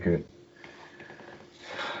Crash Bandicoot.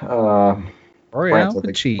 Royale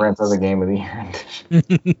with Cheese. Brant's other game of the year.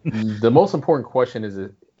 The most important question is,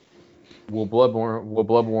 will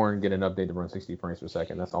Bloodborne get an update to run 60 frames per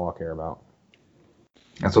second? That's all I care about.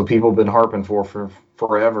 That's what people have been harping for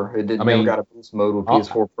forever. It never got a boost mode with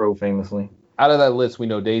PS4 Pro, famously. Out of that list, we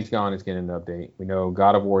know Days Gone is getting an update. We know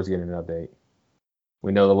God of War is getting an update.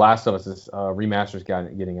 We know The Last of Us is Remastered's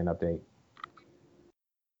getting an update.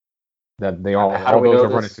 That they all those are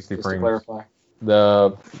running 60 frames.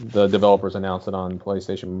 The developers announced it on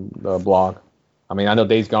PlayStation blog. I mean, I know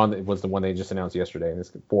Days Gone was the one they just announced yesterday, and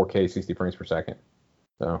it's 4K 60 frames per second.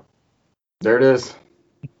 So there it is.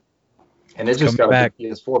 And it just got a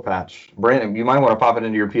big PS4 patch. Brandon, you might want to pop it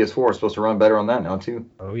into your PS4. It's supposed to run better on that now, too.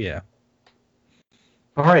 Oh, yeah.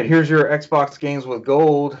 All right, here's your Xbox games with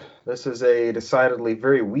gold. This is a decidedly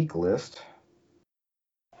very weak list.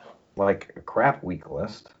 Like a crap weak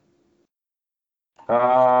list.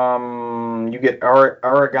 You get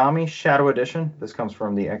Origami Shadow Edition. This comes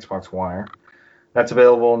from the Xbox Wire. That's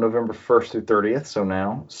available November 1st through 30th, so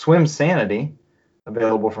now. Swim Sanity,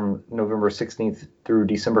 available from November 16th through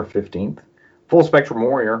December 15th. Full Spectrum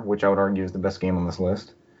Warrior, which I would argue is the best game on this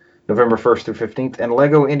list, November 1st through 15th. And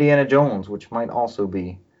Lego Indiana Jones, which might also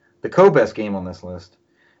be the co-best game on this list,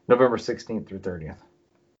 November 16th through 30th.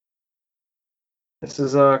 This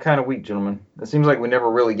is kind of weak, gentlemen. It seems like we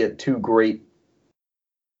never really get two great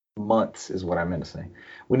months, is what I meant to say.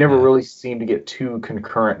 We never really seem to get two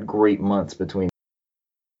concurrent great months between.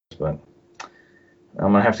 But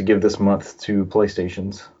I'm gonna have to give this month to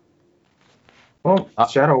PlayStation's. Well,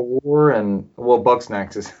 Shadow War and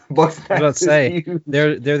Bugsnax is. Huge.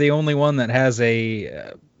 They're the only one that has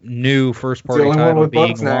a new first party title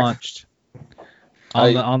being launched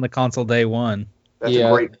on the console day one. That's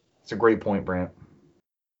a great point, Brant.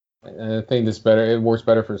 I think this better. It works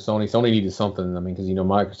better for Sony. Sony needed something. I mean, because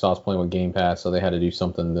Microsoft's playing with Game Pass, so they had to do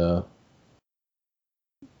something to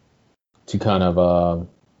kind of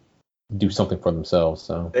do something for themselves.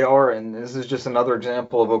 So they are, and this is just another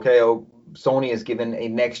example of Sony is given a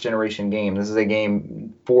next generation game. This is a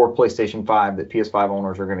game for PlayStation 5 that PS5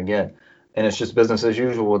 owners are going to get, and it's just business as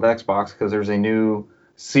usual with Xbox because there's a new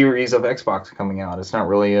series of Xbox coming out. It's not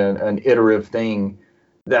really an iterative thing.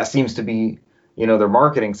 That seems to be. Their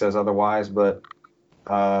marketing says otherwise, but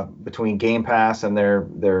between Game Pass and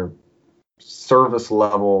their service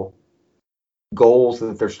level goals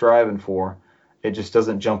that they're striving for, it just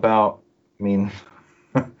doesn't jump out. I mean,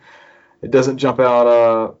 it doesn't jump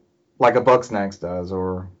out like a Bugsnax does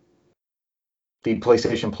or the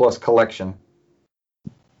PlayStation Plus collection.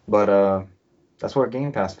 But that's where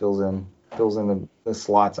Game Pass fills in the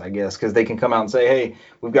slots, I guess, because they can come out and say, hey,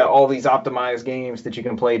 we've got all these optimized games that you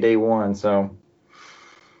can play day one. So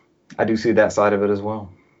I do see that side of it as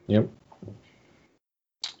well. Yep.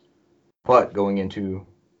 But going into,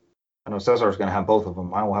 I know Cesar's going to have both of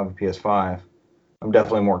them. I will have a PS5. I'm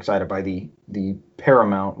definitely more excited by the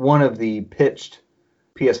Paramount, one of the pitched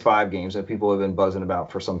PS5 games that people have been buzzing about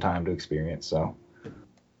for some time to experience. So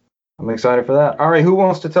I'm excited for that. All right, who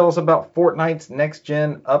wants to tell us about Fortnite's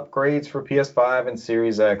next-gen upgrades for PS5 and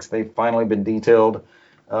Series X? They've finally been detailed.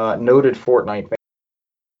 Noted Fortnite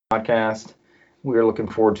podcast. We are looking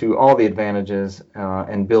forward to all the advantages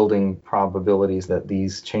and building probabilities that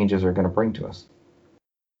these changes are going to bring to us.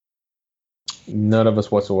 None of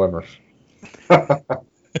us whatsoever.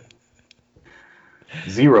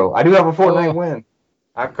 Zero. I do have a Fortnite win.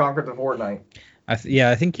 I've conquered the Fortnite.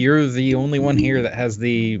 I think you're the only one here that has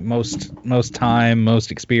the most time,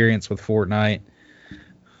 most experience with Fortnite.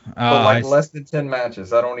 But less than 10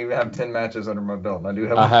 matches. I don't even have 10 matches under my belt.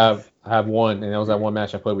 I have one, and that was that one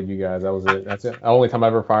match I played with you guys. That was it. That's it. The only time I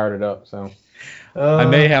ever fired it up. So I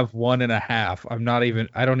may have 1.5.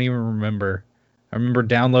 I don't even remember. I remember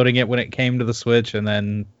downloading it when it came to the Switch and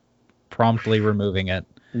then promptly removing it.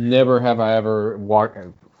 Never have I ever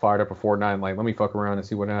fired up a Fortnite like, let me fuck around and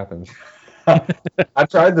see what happens. I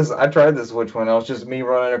tried this Switch one. It was just me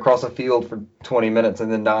running across a field for 20 minutes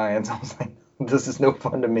and then dying. So I was like, this is no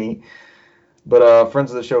fun to me. But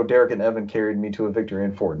friends of the show, Derek and Evan, carried me to a victory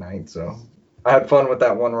in Fortnite. So I had fun with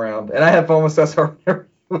that one round, and I had fun with Cesar.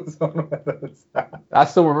 Was on with us. I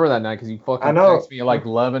still remember that night because you fucking I know. texted me at like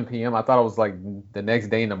 11 p.m. I thought it was like the next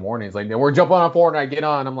day in the morning. It's like, we're jumping on Fortnite, get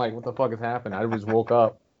on. I'm like, what the fuck is happening? I just woke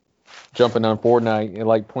up jumping on Fortnite and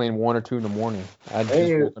like playing 1 or 2 in the morning. I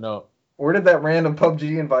just woken up. Where did that random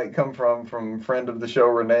PUBG invite come from friend of the show,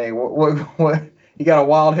 Renee? What? He got a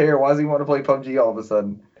wild hair. Why does he want to play PUBG all of a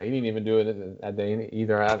sudden? He didn't even do it that day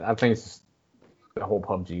either. I think it's just the whole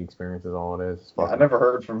PUBG experience is all it is. Yeah, I never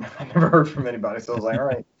heard from anybody, so I was like, all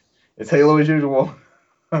right, it's Halo as usual.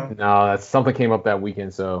 No, something came up that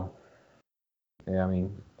weekend, so yeah, I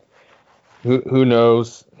mean, who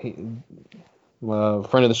knows? Friend of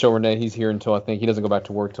the show, Renee, he's here until I think he doesn't go back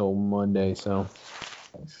to work till Monday, so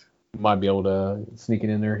might be able to sneak it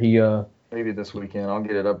in there. Maybe this weekend I'll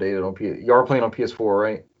get it updated on PS. You are playing on PS4,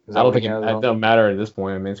 right? I don't think it doesn't matter at this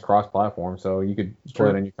point. I mean, it's cross-platform, so you could play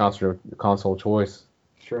it on your console choice.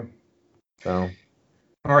 True. So.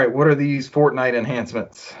 All right, what are these Fortnite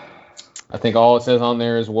enhancements? I think all it says on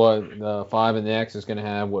there is what the 5 and the X is going to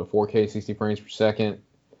have, 4K 60 frames per second.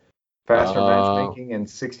 Faster matchmaking and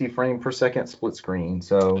 60 frame per second split screen.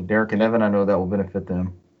 So Derek and Evan, I know that will benefit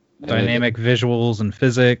them. Dynamic visuals and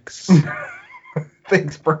physics.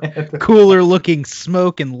 Thanks, Brand. Cooler looking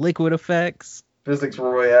smoke and liquid effects. Physics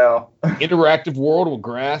Royale. Interactive world with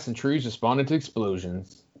grass and trees responding to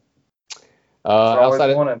explosions. Outside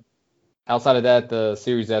of that, the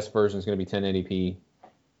Series S version is going to be 1080p.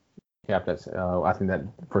 Capped at, I think that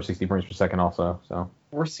for 60 frames per second also. So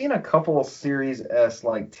we're seeing a couple of Series S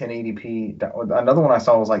like 1080p. Another one I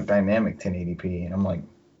saw was like dynamic 1080p, and I'm like,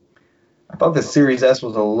 I thought the Series S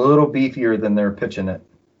was a little beefier than they're pitching it.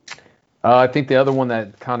 I think the other one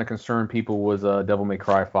that kind of concerned people was Devil May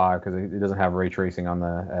Cry 5 because it doesn't have ray tracing on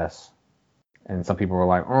the S, and some people were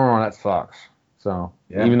like, "Oh, that sucks." So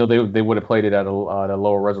even though they would have played it at a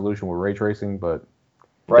lower resolution with ray tracing, but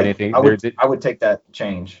right, I would take that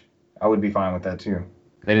change. I would be fine with that too.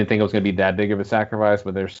 They didn't think it was going to be that big of a sacrifice,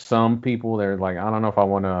 but there's some people they're like, I don't know if I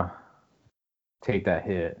want to take that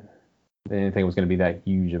hit. They didn't think it was going to be that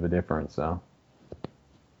huge of a difference. So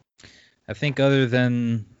I think other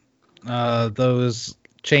than those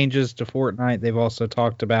changes to Fortnite, they've also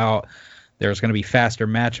talked about there's going to be faster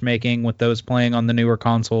matchmaking with those playing on the newer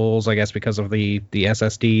consoles, I guess because of the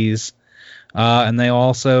SSDs. And they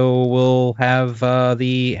also will have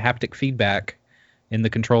the haptic feedback in the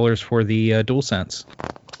controllers for the DualSense.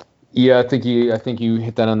 Yeah, I think you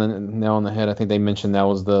hit that on the nail on the head. I think they mentioned that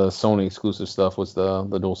was the Sony exclusive stuff, was the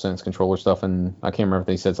DualSense controller stuff, and I can't remember if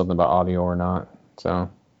they said something about audio or not. So,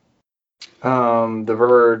 The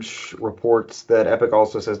Verge reports that Epic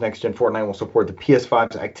also says next gen Fortnite will support the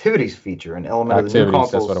PS5's Activities feature, an element of the new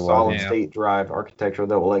console's solid-state drive architecture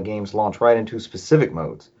that will let games launch right into specific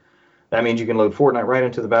modes. That means you can load Fortnite right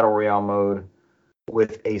into the Battle Royale mode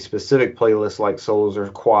with a specific playlist like solos or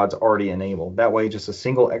quads already enabled. That way, just a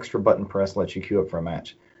single extra button press lets you queue up for a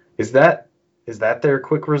match. Is that their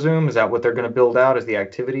quick resume? Is that what they're going to build out as the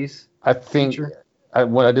Activities? I think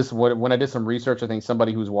when I did some research, I think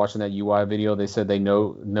somebody who was watching that UI video, they said they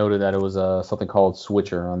noted that it was something called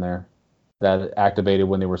Switcher on there that activated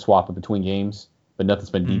when they were swapping between games, but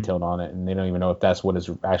nothing's been detailed on it, and they don't even know if that's what it's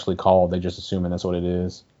actually called. They just assuming that's what it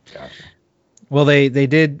is. Gotcha. Well, they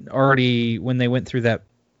did already, when they went through that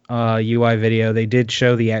UI video, they did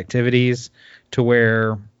show the activities to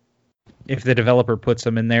where if the developer puts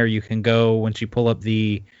them in there, you can go, once you pull up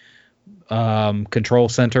the control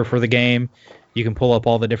center for the game, you can pull up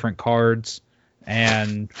all the different cards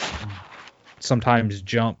and sometimes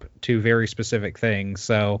jump to very specific things.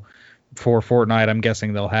 So for Fortnite, I'm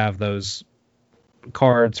guessing they'll have those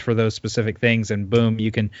cards for those specific things, and boom,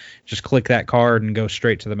 you can just click that card and go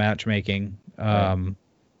straight to the matchmaking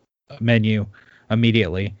menu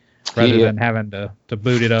immediately, rather than having to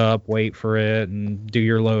boot it up, wait for it, and do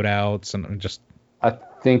your loadouts and just. I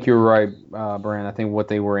think you're right, Brand. I think what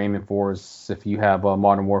they were aiming for is if you have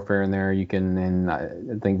Modern Warfare in there, you can. And I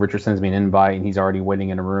think Richard sends me an invite, and he's already waiting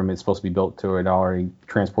in a room. It's supposed to be built to it. Already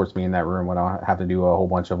transports me in that room when I have to do a whole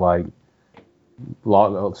bunch of like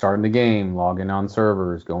starting the game, logging on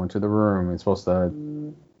servers, going to the room. It's supposed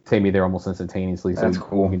to take me there almost instantaneously, so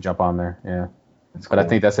you can jump on there. Yeah, but cool. I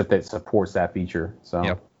think that's if it supports that feature. So.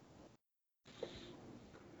 Yep.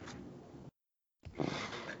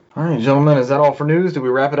 All right, gentlemen, is that all for news? Did we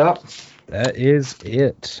wrap it up? That is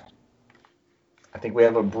it. I think we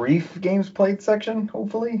have a brief games played section,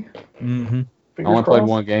 hopefully. Mm-hmm. I only played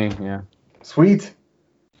one game, yeah. Sweet.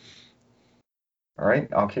 All right,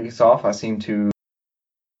 I'll kick us off. I seem to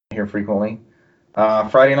here frequently.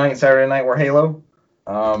 Friday night and Saturday night were Halo.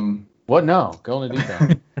 What? No, go into detail.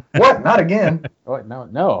 What? Not again? What?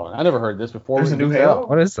 No, I never heard this before. There's a new Halo?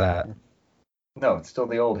 What is that? No, it's still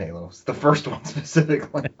the old Halo. It's the first one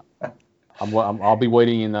specifically. I'll be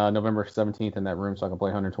waiting in November 17th in that room so I can play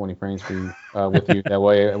 120 frames for you with you. That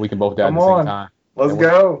way we can both die at the same time. Let's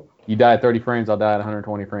go. You die at 30 frames, I'll die at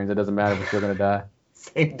 120 frames. It doesn't matter. We're still gonna die.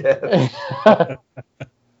 Same death.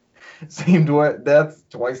 Same death,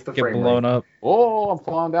 twice the frame. Get blown up. Oh, I'm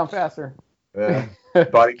falling down faster. Yeah.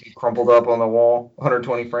 Body crumpled up on the wall,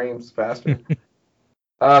 120 frames faster.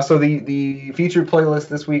 So the featured playlist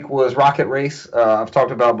this week was Rocket Race. I've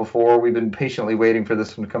talked about before. We've been patiently waiting for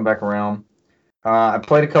this one to come back around. I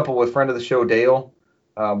played a couple with friend of the show, Dale.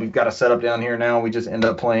 We've got a setup down here now. We just end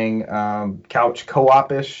up playing couch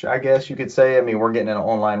co-op-ish, I guess you could say. I mean, we're getting in an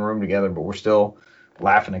online room together, but we're still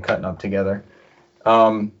laughing and cutting up together.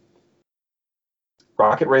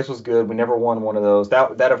 Rocket Race was good. We never won one of those.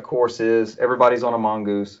 That of course is everybody's on a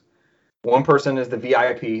mongoose. One person is the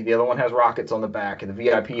VIP. The other one has rockets on the back, and the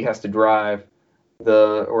VIP has to drive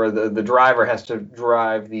the driver has to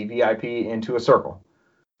drive the VIP into a circle.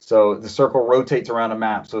 So the circle rotates around a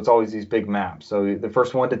map. So it's always these big maps. So the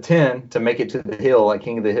first 1 to 10 to make it to the hill, like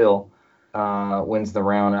King of the Hill, wins the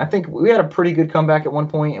round. And I think we had a pretty good comeback at one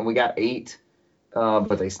point, and we got 8,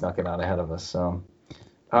 but they snuck it out ahead of us. So.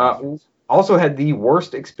 Also had the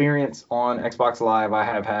worst experience on Xbox Live I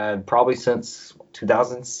have had probably since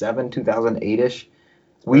 2007, 2008-ish.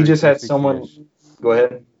 We just had someone... Go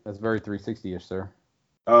ahead. That's very 360-ish, sir.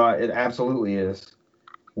 It absolutely is.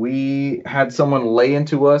 We had someone lay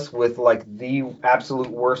into us with like the absolute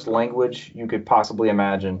worst language you could possibly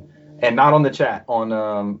imagine. And not on the chat, or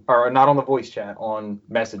not on the voice chat, on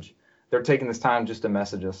message. They're taking this time just to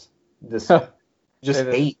message us. Just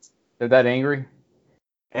hate. They're that angry?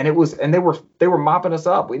 And they were mopping us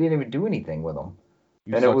up. We didn't even do anything with them.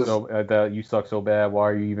 You suck so bad. Why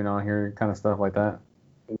are you even on here? Kind of stuff like that.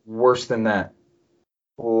 Worse than that.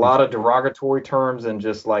 A lot of derogatory terms and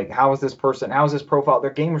just like, how is this profile?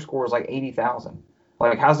 Their gamer score is like 80,000.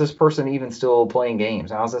 Like, how's this person even still playing games?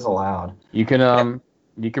 How's this allowed? You can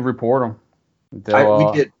report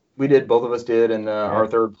them. We did. Both of us did, and our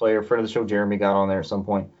third player, friend of the show, Jeremy, got on there at some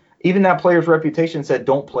point. Even that player's reputation said,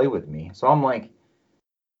 "Don't play with me." So I'm like,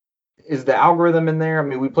 is the algorithm in there? I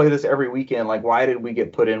mean, we play this every weekend. Like, why did we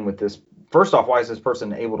get put in with this? First off, why is this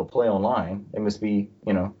person able to play online? It must be,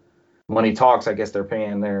 money talks. I guess they're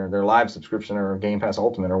paying their live subscription or Game Pass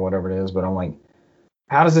Ultimate or whatever it is. But I'm like,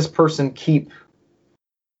 how does this person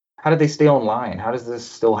how did they stay online? How does this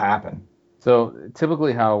still happen? So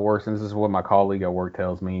typically how it works, and this is what my colleague at work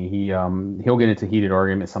tells me, he'll get into heated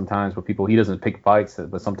arguments sometimes with people. He doesn't pick fights,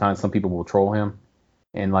 but sometimes some people will troll him.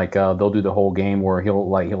 And like they'll do the whole game where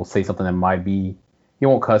he'll say something that might be, he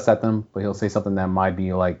won't cuss at them, but he'll say something that might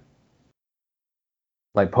be like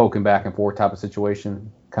poking back and forth type of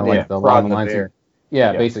situation, kind of like the long lines.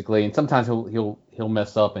 Yeah, basically. And sometimes he'll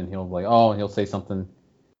mess up and he'll say something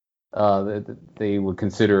that they would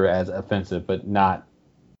consider as offensive, but not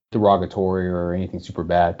derogatory or anything super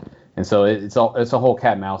bad. And so it's a whole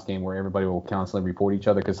cat and mouse game where everybody will constantly report each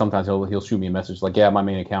other, because sometimes he'll shoot me a message like, yeah, my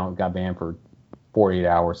main account got banned for 48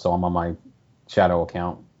 hours, so I'm on my shadow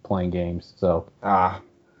account playing games. So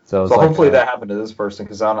hopefully that happened to this person,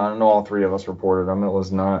 because I know all 3 of us reported him. It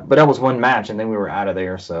was not, but that was one match, and then we were out of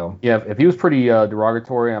there. So yeah, if he was pretty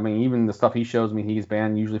derogatory, I mean, even the stuff he shows me, he's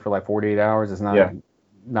banned usually for like 48 hours. It's not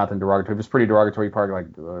nothing derogatory. If it's pretty derogatory, probably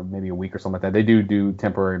like maybe a week or something like that. They do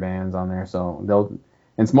temporary bans on there, so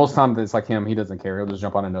and most times it's like him. He doesn't care. He'll just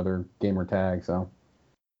jump on another gamer tag. So.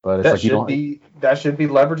 But it's that should be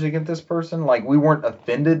leveraged against this person. Like, we weren't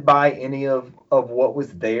offended by any of what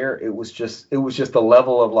was there. It was just the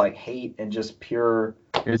level of like hate and just pure.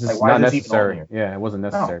 It was just like, not necessary. Yeah, it wasn't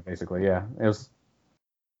necessary. Basically, yeah, it was.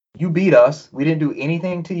 You beat us. We didn't do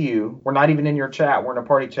anything to you. We're not even in your chat. We're in a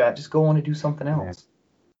party chat. Just go on and do something else.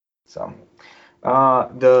 Yeah.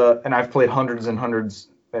 So, and I've played hundreds and hundreds,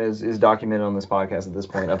 as is documented on this podcast at this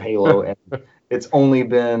point, of Halo, and it's only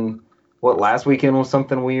been. Last weekend was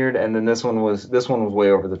something weird, and then this one was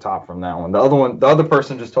way over the top from that one. The other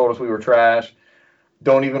person just told us we were trash.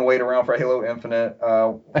 Don't even wait around for Halo Infinite.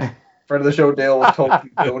 Friend of the show Dale was told to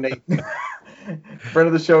donate. Friend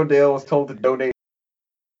of the show Dale was told to donate.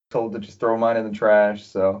 Told to just throw mine in the trash.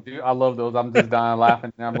 So dude, I love those. I'm just dying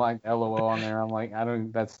laughing, and I'm like LOL on there. I'm like,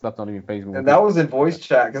 that stuff don't even faze me. And that was in voice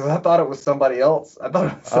chat, because I thought it was somebody else. I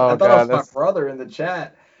thought it was my brother in the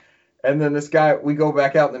chat. And then this guy, we go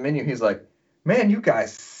back out in the menu. He's like, "Man, you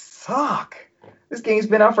guys suck. This game's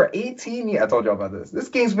been out for 18 years. I told y'all about this. This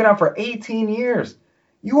game's been out for 18 years.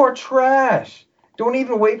 You are trash. Don't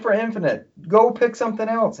even wait for Infinite. Go pick something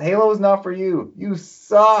else. Halo is not for you. You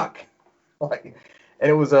suck." and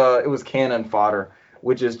it was cannon fodder,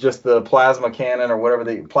 which is just the plasma cannon or whatever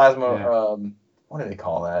what do they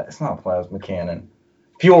call that? It's not plasma cannon,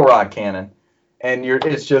 fuel rod cannon, and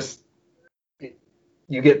it's just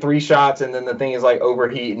you get 3 shots and then the thing is like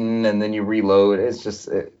overheating and then you reload. It's just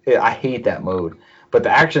I hate that mode. But the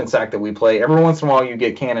action sack that we play, every once in a while you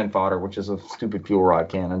get cannon fodder, which is a stupid fuel rod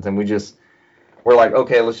cannons, and we're like,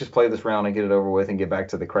 okay, let's just play this round and get it over with and get back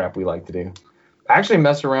to the crap we like to do. I actually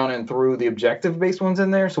messed around and threw the objective-based ones in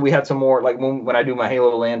there, so we had some more, like when I do my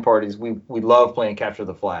Halo LAN parties, we love playing Capture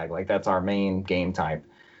the Flag. Like, that's our main game type.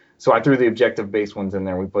 So I threw the objective-based ones in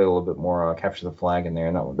there. We played a little bit more Capture the Flag in there,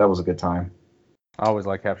 and that was a good time. I always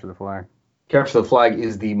like Capture the Flag. Capture the Flag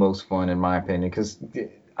is the most fun, in my opinion, because,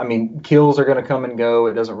 I mean, kills are going to come and go.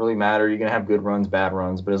 It doesn't really matter. You're going to have good runs, bad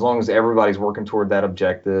runs, but as long as everybody's working toward that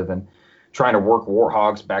objective and trying to work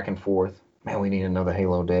warthogs back and forth, man, we need another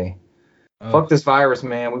Halo day. Oh. Fuck this virus,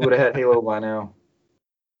 man. We would have had Halo by now.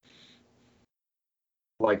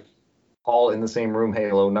 Like, all in the same room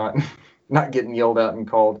Halo, not getting yelled at and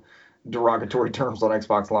called derogatory terms on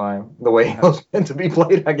Xbox Live. The way Halo's meant to be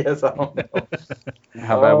played, I guess. I don't know.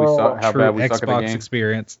 How bad we suck at the Xbox game.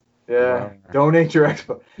 Experience. Yeah, donate your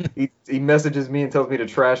Xbox. He messages me and tells me to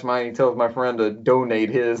trash mine. He tells my friend to donate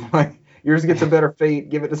his. Like, yours gets a better fate.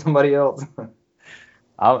 Give it to somebody else.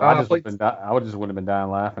 I just wouldn't have been dying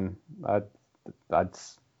laughing.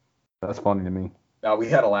 That's funny to me. No, we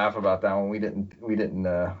had a laugh about that one. We didn't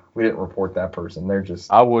report that person. They're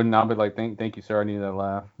just. I wouldn't. I'd be like, thank you, sir. I needed that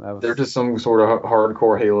laugh. They're just some sort of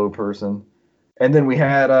hardcore Halo person. And then we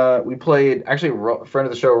played, actually, a friend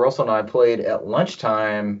of the show, Russell, and I played at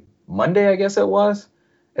lunchtime Monday, I guess it was.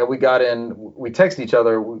 And we texted each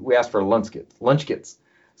other. We asked for lunch kits.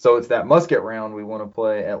 So it's that musket round we want to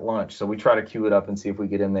play at lunch. So we try to queue it up and see if we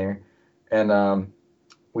get in there. And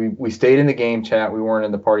we stayed in the game chat. We weren't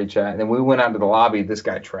in the party chat. And then we went out to the lobby. This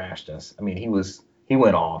guy trashed us. I mean, he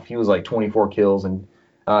went off. He was like 24 kills, and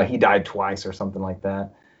he died twice or something like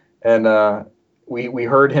that. And we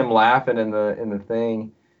heard him laughing in the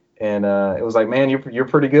thing. And it was like, man, you're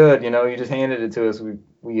pretty good. You know, you just handed it to us.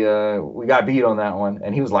 We got beat on that one.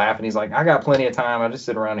 And he was laughing. He's like, I got plenty of time. I just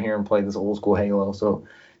sit around here and play this old school Halo. So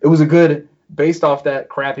it was based off that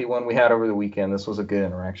crappy one we had over the weekend, this was a good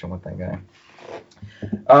interaction with that guy.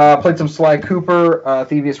 Played some Sly Cooper,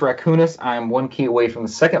 Thievius Raccoonus. I'm 1 key away from the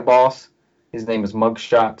second boss. His name is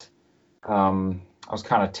Mugshot. I was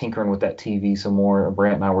kind of tinkering with that TV some more.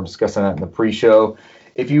 Brant and I were discussing that in the pre-show.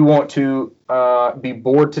 If you want to be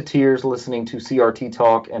bored to tears listening to CRT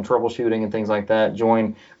talk and troubleshooting and things like that,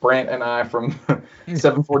 join Brant and I from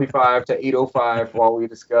 7:45 to 8:05 while we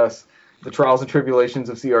discuss the trials and tribulations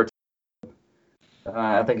of CRT.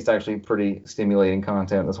 I think it's actually pretty stimulating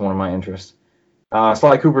content. That's one of my interests.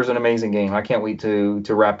 Sly Cooper is an amazing game. I can't wait to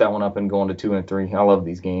wrap that one up and go into 2 and 3. I love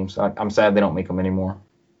these games. I'm sad they don't make them anymore.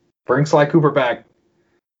 Bring Sly Cooper back.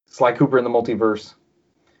 Sly Cooper in the multiverse.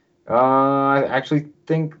 I actually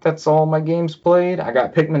think that's all my games played. I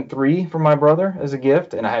got Pikmin 3 from my brother as a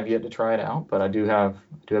gift, and I have yet to try it out, but I do have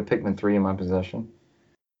Pikmin 3 in my possession.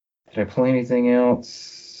 Did I play anything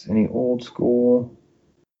else? Any old school?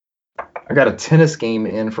 I got a tennis game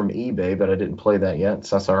in from eBay, but I didn't play that yet.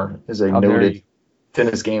 Cesar is a noted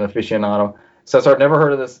tennis game aficionado. Cesar, never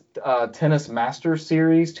heard of this Tennis Masters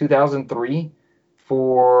Series 2003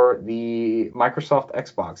 for the Microsoft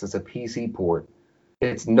Xbox. It's a PC port.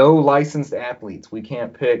 It's no licensed athletes. We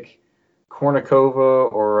can't pick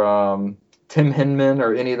Kornikova or Tim Henman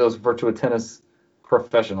or any of those Virtua Tennis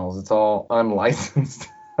professionals. It's all unlicensed,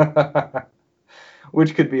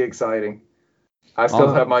 which could be exciting. I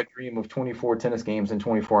still have my dream of 24 tennis games in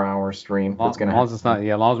 24 hours stream. As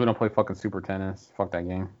long as we don't play fucking Super Tennis. Fuck that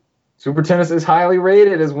game. Super Tennis is highly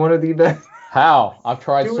rated as one of the best. How? I've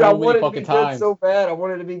tried so many fucking times. So bad. I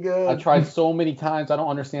wanted to be good. I've tried so many times. I don't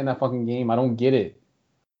understand that fucking game. I don't get it.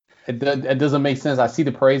 It doesn't make sense. I see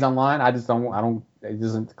the praise online. I just don't. It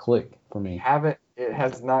doesn't click for me. It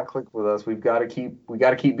has not clicked with us. We got to keep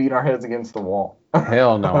beating our heads against the wall.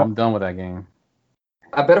 Hell no. I'm done with that game.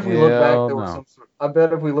 I bet if we look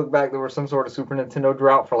back, there was some sort of Super Nintendo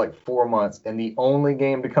drought for like 4 months, and the only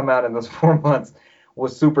game to come out in those 4 months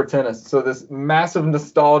was Super Tennis. So this massive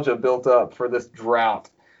nostalgia built up for this drought,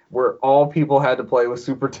 where all people had to play was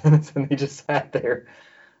Super Tennis, and they just sat there.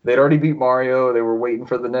 They'd already beat Mario. They were waiting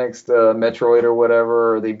for the next Metroid or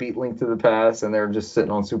whatever. Or they beat Link to the Past, and they were just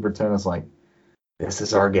sitting on Super Tennis like, this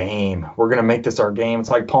is our game. We're gonna make this our game. It's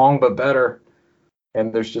like Pong but better.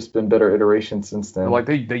 And there's just been better iterations since then. Like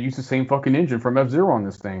they used the same fucking engine from F-Zero on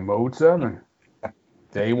this thing, Mode 7.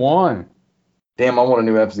 Day 1. Damn, I want a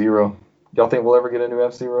new F-Zero. Y'all think we'll ever get a new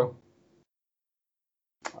F-Zero?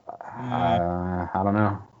 I don't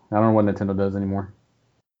know. I don't know what Nintendo does anymore.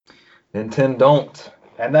 Nintendo don't.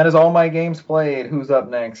 And that is all my games played. Who's up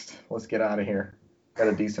next? Let's get out of here. Got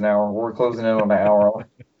a decent hour. We're closing in on an hour.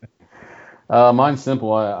 Mine's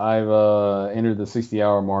simple. I've entered the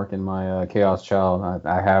 60-hour mark in my Chaos Child.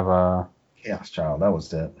 I have Chaos Child. That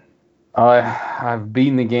was it. I've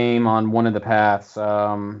beaten the game on one of the paths.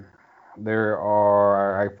 I've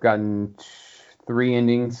gotten 3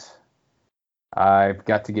 endings. I've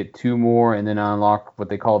got to get 2 more, and then I unlock what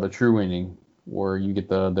they call the true ending, where you get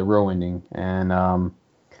the real ending. And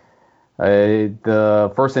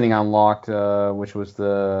the first ending I unlocked, which was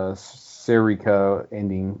the Serika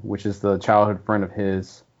ending, which is the childhood friend of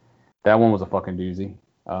his. That one was a fucking doozy.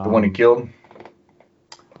 The one he killed?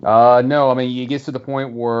 No, I mean, it gets to the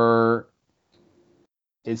point where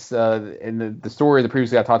it's in the story that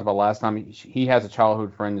previously I talked about last time. He has a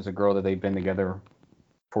childhood friend, as a girl that they've been together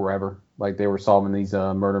forever. Like they were solving these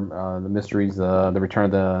murder the mysteries, the Return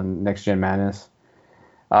of the Next Gen Madness.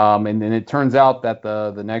 And then it turns out that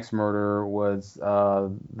the next murder was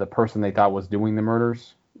the person they thought was doing the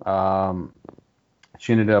murders.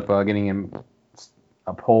 She ended up getting him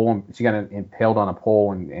a pole. She got impaled on a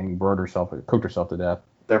pole and burned herself, cooked herself to death.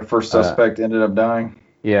 Their first suspect ended up dying.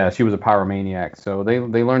 Yeah, she was a pyromaniac. So they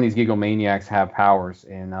learn these gigomaniacs have powers,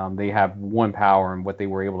 and they have one power, and what they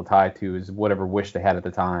were able to tie to is whatever wish they had at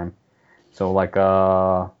the time. So like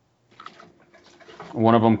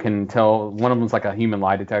one of them can tell. One of them's like a human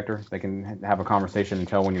lie detector. They can have a conversation and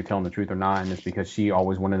tell when you're telling the truth or not. And it's because she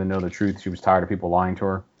always wanted to know the truth. She was tired of people lying to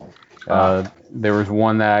her. There was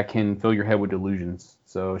one that can fill your head with delusions.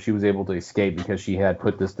 So she was able to escape because she had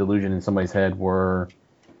put this delusion in somebody's head where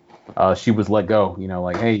she was let go. You know,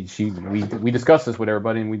 like, hey, we discussed this with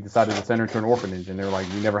everybody and we decided to send her to an orphanage. And they're like,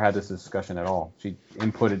 we never had this discussion at all. She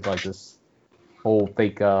inputted like this whole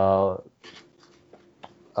fake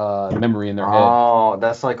memory in their head. Oh,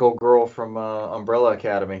 that's like old girl from Umbrella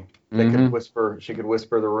Academy. They could whisper. She could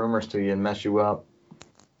whisper the rumors to you and mess you up.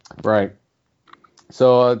 Right.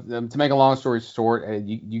 So to make a long story short,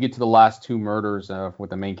 you get to the last 2 murders with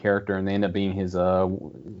the main character, and they end up being his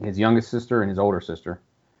youngest sister and his older sister.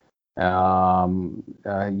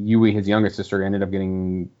 Yui, his younger sister, ended up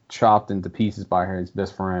getting chopped into pieces by his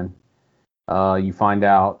best friend. You find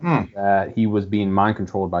out that he was being mind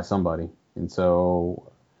controlled by somebody, and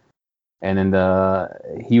then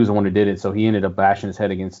he was the one who did it. So he ended up bashing his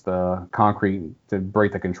head against the concrete to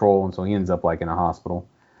break the control, and so he ends up like in a hospital.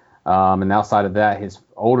 And outside of that, his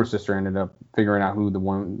older sister ended up figuring out who the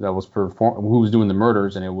one that was who was doing the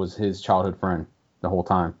murders, and it was his childhood friend the whole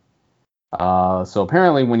time. So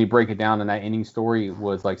apparently, when you break it down in that ending story, it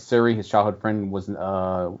was like Siri, his childhood friend, wasn't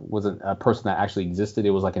a person that actually existed.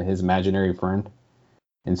 It was like his imaginary friend.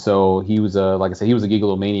 And so he was like I said, he was a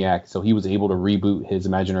gigolomaniac. So he was able to reboot his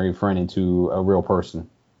imaginary friend into a real person.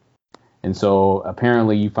 And so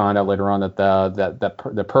apparently you find out later on that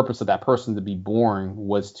the purpose of that person to be born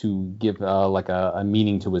was to give like a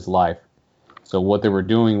meaning to his life. So what they were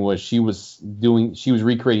doing was she was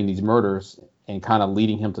recreating these murders and kind of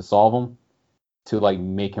leading him to solve them to like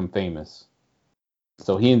make him famous.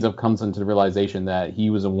 So he comes into the realization that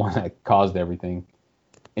he was the one that caused everything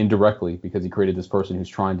indirectly because he created this person who's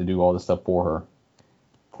trying to do all this stuff for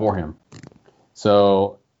him.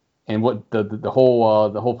 So, and what the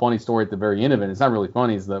whole funny story at the very end of it, it's not really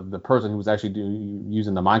funny, is the person who was actually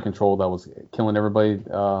using the mind control that was killing everybody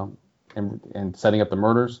and setting up the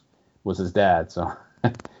murders was his dad. So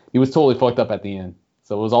he was totally fucked up at the end.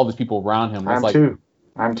 So it was all these people around him.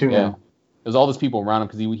 I'm too. Yeah. It was all these people around him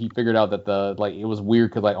because he figured out that it was weird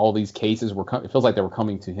because like all these cases it feels like they were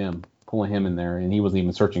coming to him, pulling him in there, and he wasn't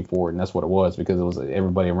even searching for it, and that's what it was because it was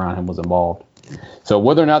everybody around him was involved. So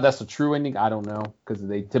whether or not that's a true ending, I don't know, because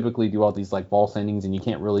they typically do all these like false endings, and you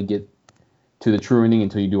can't really get to the true ending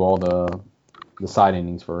until you do all the side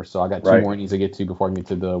endings first. So I got 2 more endings to get to before I get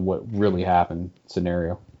to the what really happened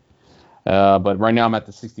scenario. But right now I'm at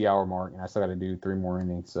the 60-hour mark, and I still got to do 3 more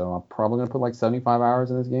endings. So I'm probably gonna put like 75 hours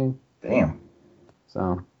in this game. Damn.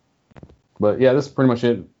 So, but yeah, that's pretty much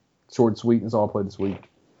it. Short and sweet. That's all I played this week.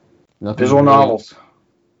 Nothing Visual novels.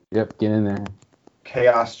 Yep, get in there.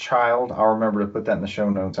 Chaos Child. I'll remember to put that in the show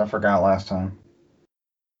notes. I forgot last time.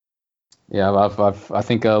 Yeah, I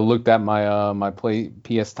think looked at my my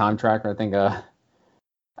PS time tracker. I think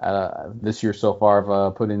this year so far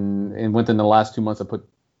I've put in, and within the last 2 months I put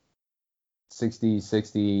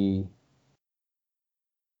 60.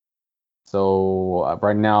 So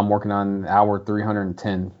right now I'm working on hour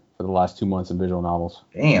 310 for the last 2 months of visual novels.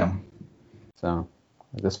 Damn. So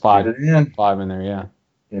there's 5 in there, yeah.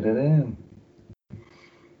 Get it in.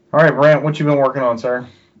 All right, Brant, what you been working on, sir?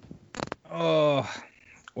 Oh,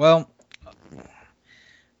 Well,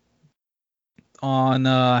 on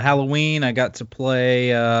Halloween, I got to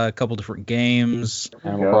play a couple different games.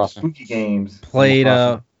 Animal Crossing. Spooky games. Played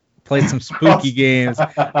some spooky games.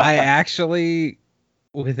 I actually,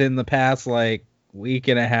 within the past like week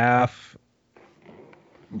and a half,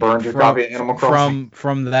 burned your copy of Animal Crossing.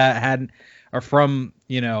 From that from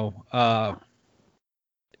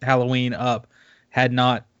Halloween up, had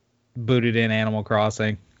not booted in Animal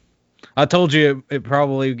Crossing. I told you it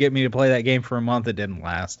probably would get me to play that game for a month. It didn't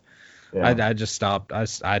last. Yeah. I just stopped. I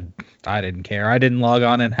didn't care. I didn't log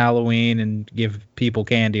on in Halloween and give people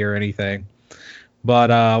candy or anything.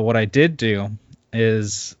 But what I did do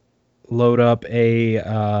is load up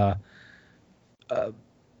a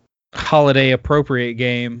holiday appropriate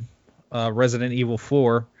game, Resident Evil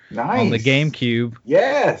 4, on the GameCube.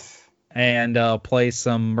 Yes. And play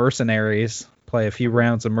some Mercenaries. Play a few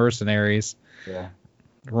rounds of Mercenaries. Yeah.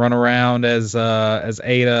 Run around as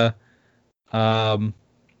Ada.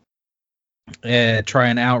 And try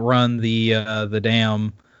and outrun the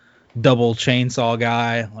damn double chainsaw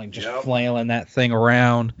guy, like just flailing that thing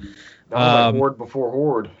around. That was like Horde before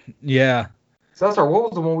Horde. Yeah. So that's what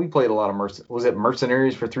was the one we played a lot of? Was it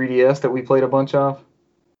Mercenaries for 3DS that we played a bunch of?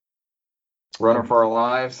 Running for Our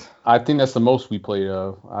Lives? I think that's the most we played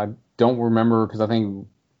of. I don't remember because I think,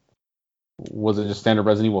 was it just standard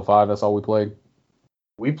Resident Evil 5? That's all we played?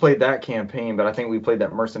 We played that campaign, but I think we played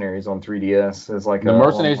that Mercenaries on 3DS. It's like the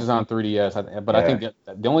Mercenaries is on 3DS, but I think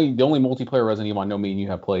the only multiplayer Resident Evil I know me and you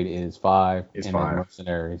have played is 5. It's 5.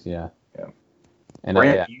 Mercenaries, yeah. And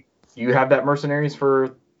Brant, you have that Mercenaries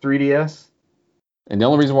for 3DS? And the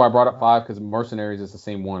only reason why I brought up 5 because Mercenaries is the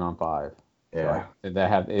same one on 5. Yeah.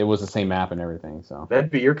 So it was the same map and everything. So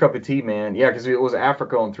that'd be your cup of tea, man. Yeah, because it was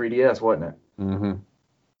Africa on 3DS, wasn't it? Mm-hmm.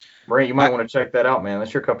 Brant, you might want to check that out, man.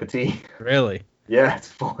 That's your cup of tea. Really? Yeah, it's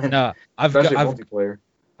fun. No, especially multiplayer.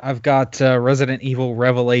 I've got Resident Evil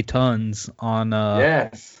Revelations on.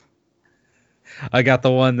 Yes. I got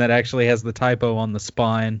the one that actually has the typo on the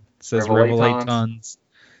spine. It says Revelations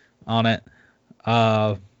on it.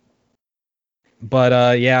 But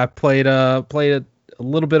yeah, I played a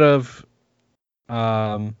little bit of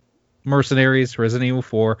Mercenaries, Resident Evil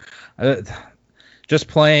 4. Just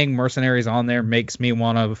playing Mercenaries on there makes me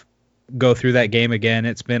want to go through that game again.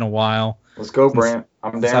 It's been a while. Let's go, Brant.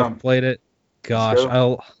 I'm down. I've played it. Gosh,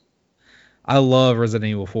 I love Resident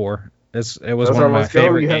Evil 4. It was one of my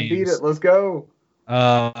favorite games. You have beat it. Let's go.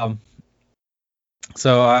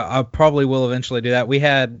 So I probably will eventually do that. We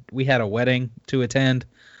had a wedding to attend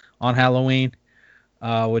on Halloween,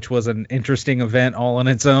 which was an interesting event all on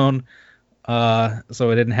its own. So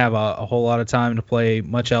I didn't have a whole lot of time to play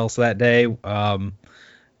much else that day.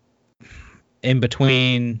 In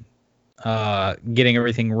between getting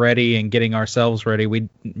everything ready and getting ourselves ready,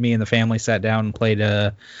 me and the family sat down and played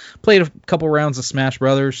a couple rounds of Smash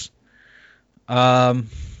Brothers.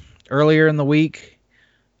 Earlier in the week,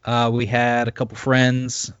 we had a couple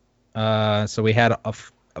friends, so we had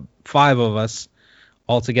 5 of us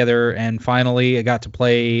all together, and finally I got to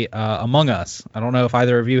play Among Us. I don't know if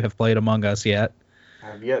either of you have played Among Us yet.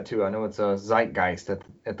 I have yet to. I know it's a zeitgeist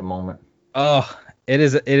at the moment. Oh, it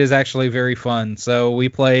is actually very fun. So we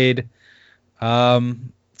played.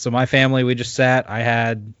 So my family, we just sat. I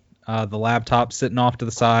had the laptop sitting off to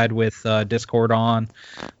the side with Discord on.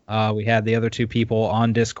 We had the other 2 people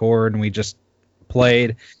on Discord, and we just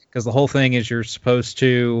played, because the whole thing is you're supposed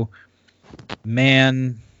to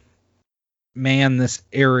man this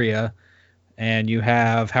area, and you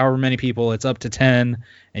have however many people. It's up to 10,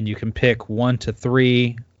 and you can pick 1 to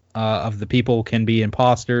 3 of the people can be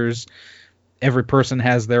imposters. Every person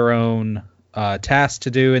has their own task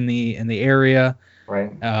to do in the area.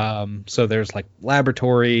 Right. So there's like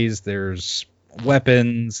laboratories, there's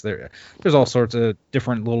weapons, there's all sorts of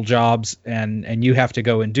different little jobs, and you have to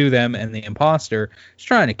go and do them, and the imposter is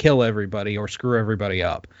trying to kill everybody or screw everybody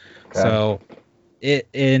up. Okay. So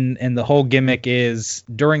and the whole gimmick is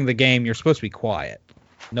during the game you're supposed to be quiet.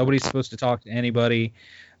 Nobody's supposed to talk to anybody.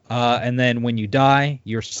 And then when you die,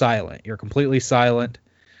 you're silent. You're completely silent.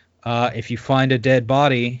 If you find a dead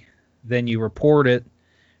body, then you report it,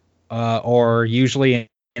 or usually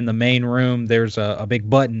in the main room there's a big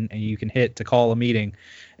button and you can hit to call a meeting,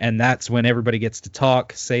 and that's when everybody gets to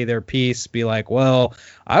talk, say their piece, be like, well,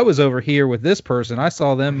 I was over here with this person, I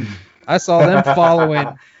saw them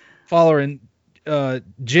following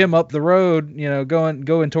Jim up the road,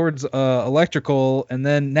 going towards electrical, and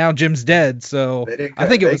then now Jim's dead, so I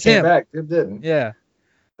think it was him. Back. Jim didn't. Yeah,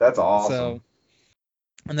 that's awesome. So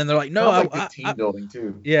And then they're like, no, Sounds like team building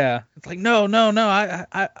too. Yeah, it's like no.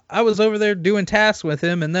 I was over there doing tasks with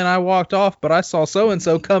him, and then I walked off, but I saw so and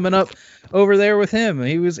so coming up over there with him.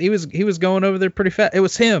 He was going over there pretty fast. It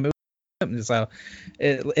was him. So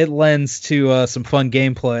it lends to some fun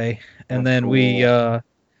gameplay. And then cool.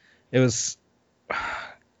 It was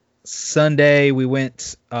Sunday. We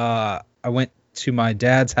went. I went to my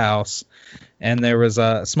dad's house, and there was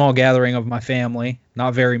a small gathering of my family.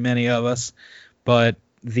 Not very many of us, but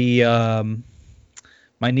my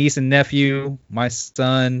niece and nephew, my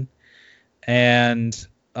son, and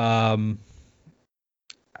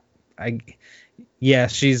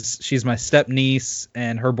she's my step niece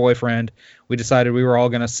and her boyfriend. We decided we were all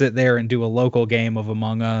gonna sit there and do a local game of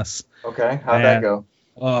Among Us. Okay, how'd that go?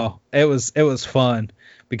 Oh, it was fun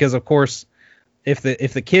because of course, if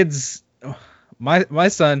the kids, my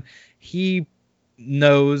son, he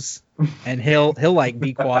knows and he'll like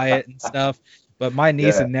be quiet and stuff. But my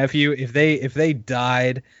niece and nephew, if they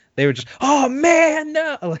died, they would just, oh man,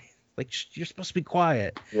 no, like you're supposed to be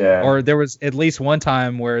quiet. Yeah. Or there was at least one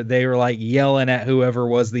time where they were like yelling at whoever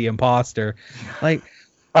was the imposter, like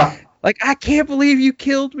I can't believe you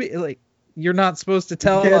killed me. Like you're not supposed to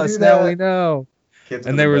tell us. Now we know. Kids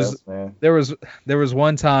and there was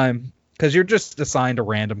one time because you're just assigned a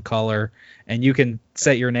random color and you can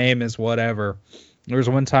set your name as whatever. There was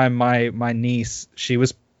one time my niece, she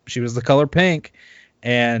was the color pink,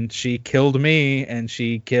 and she killed me and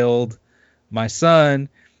she killed my son,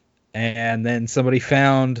 and then somebody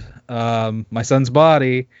found my son's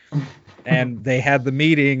body, and they had the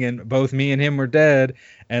meeting, and both me and him were dead,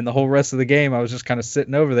 and the whole rest of the game I was just kind of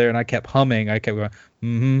sitting over there and I kept humming. I kept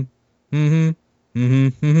going, Nice.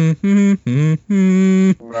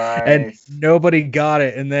 And nobody got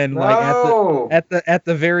it. And then like at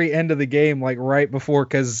the very end of the game, like right before,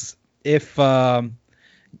 because if you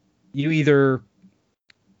either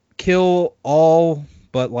kill all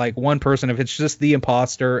but like one person, if it's just the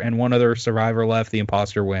imposter and one other survivor left, the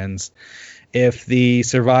imposter wins. If the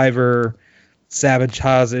survivor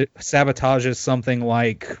sabotages something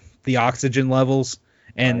like the oxygen levels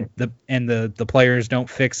and the players don't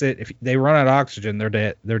fix it, if they run out of oxygen, they're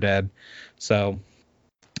dead. So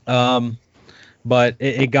but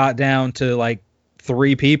it got down to like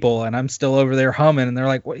 3 people and I'm still over there humming, and they're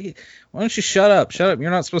like, why don't you shut up,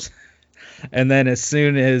 you're not supposed to. And then as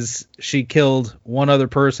soon as she killed one other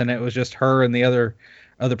person, it was just her and the other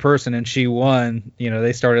person, and she won.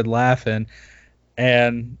 They started laughing,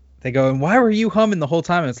 and they go, and why were you humming the whole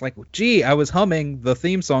time? And it's like, gee, I was humming the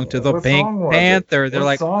theme song to the Pink Panther. They're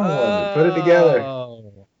like, song was it? Put it together.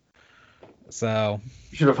 So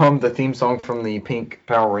you should have hummed the theme song from the Pink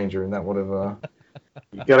Power Ranger, and that would have.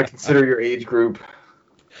 You got to consider your age group.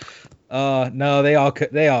 No, they all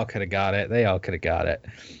could have got it.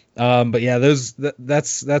 But yeah,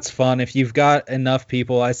 that's fun. If you've got enough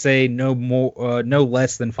people, I say no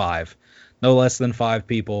less than 5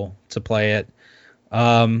 people to play it.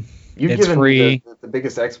 You've it's given free. Me the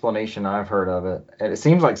biggest explanation I've heard of it, and it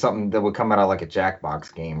seems like something that would come out of like a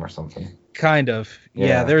Jackbox game or something. Kind of,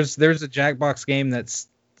 yeah. There's a Jackbox game that's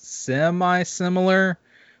semi-similar,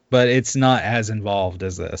 but it's not as involved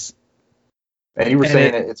as this. And you were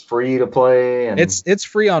saying it's free to play, and it's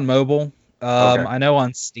free on mobile. Okay. I know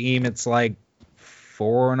on Steam it's like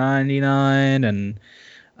 $4.99, and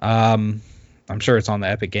I'm sure it's on the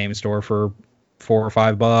Epic Game Store for $4 or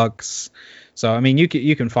 $5. So I mean, you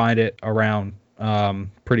can find it around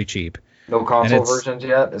pretty cheap. No console versions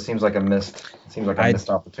yet. It seems like a missed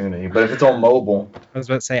opportunity. But if it's on mobile, I was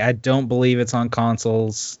about to say I don't believe it's on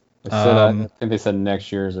consoles. I think they said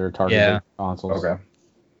next year's are targeted consoles. Okay.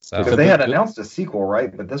 So because they had announced a sequel,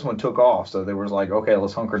 right? But this one took off, so they was like, okay,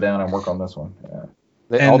 let's hunker down and work on this one.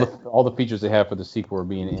 Yeah. All the features they have for the sequel are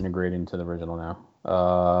being integrated into the original now.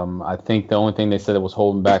 I think the only thing they said that was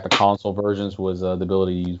holding back the console versions was the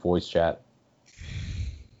ability to use voice chat,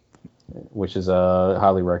 which is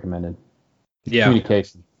highly recommended. Yeah.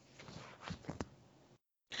 Communication.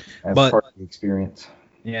 That's part of the experience.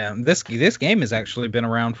 Yeah, this game has actually been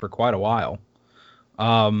around for quite a while.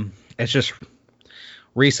 It's just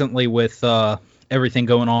recently with everything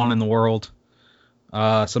going on in the world,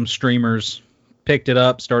 some streamers picked it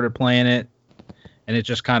up, started playing it, and it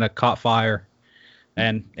just kind of caught fire.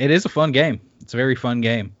 And it is a fun game. It's a very fun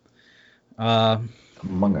game.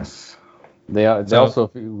 Among Us. They also,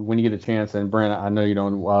 when you get a chance, and Brent, I know you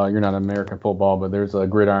don't, you're not American football, but there's a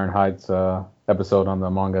Gridiron Heights episode on the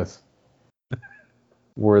Among Us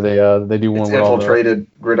where they do one. It's infiltrated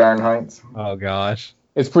Gridiron Heights. Oh gosh.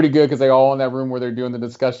 It's pretty good because they're all in that room where they're doing the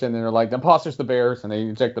discussion, and they're like, the imposter's the Bears, and they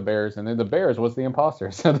inject the Bears, and then the Bears was the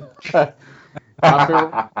imposter. So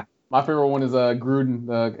my My favorite one is Gruden,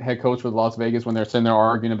 the head coach with Las Vegas, when they're sitting there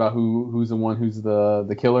arguing about who's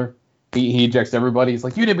the killer. He ejects everybody. He's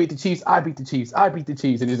like, "You didn't beat the Chiefs. I beat the Chiefs. I beat the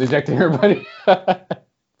Chiefs," and he's ejecting everybody.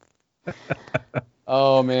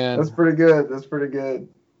 Oh man, that's pretty good.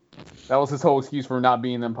 That was his whole excuse for not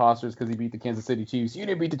being the imposters, because he beat the Kansas City Chiefs. You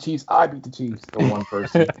didn't beat the Chiefs. I beat the Chiefs. The one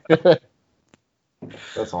person.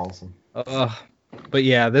 That's awesome. But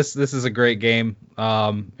yeah, this is a great game.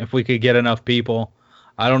 If we could get enough people,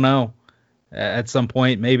 I don't know. At some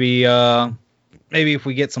point, maybe if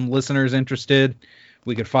we get some listeners interested,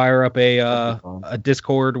 we could fire up a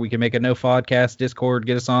Discord. We can make a NoFodcast Discord,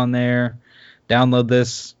 get us on there, download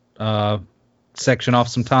this section off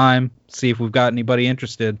some time, see if we've got anybody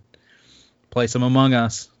interested, play some Among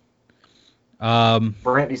Us.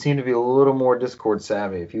 Brant, you seem to be a little more Discord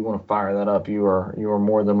savvy. If you want to fire that up, you are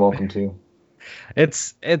more than welcome to.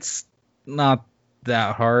 It's not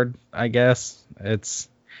that hard, I guess. It's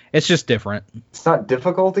just different. It's not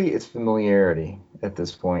difficulty, it's familiarity at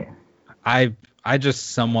this point. I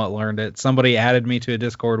just somewhat learned it. Somebody added me to a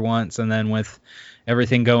Discord once, and then with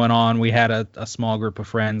everything going on, we had a small group of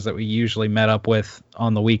friends that we usually met up with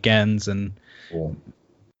on the weekends, and cool.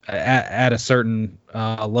 at a certain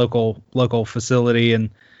local facility, and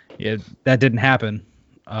that didn't happen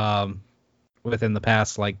within the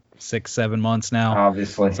past like 6-7 months now.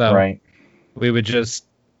 Obviously, so right. We would just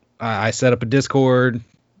I set up a Discord,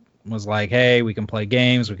 was like, hey, we can play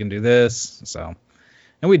games, we can do this. So,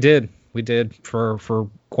 and we did for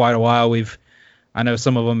quite a while. I know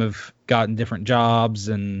some of them have gotten different jobs,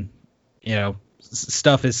 and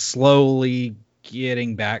stuff is slowly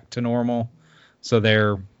getting back to normal.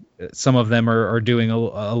 So some of them are doing a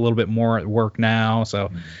little bit more at work now.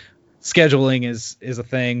 So scheduling is a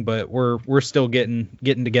thing, but we're still getting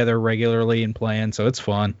together regularly and playing. So it's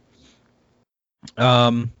fun.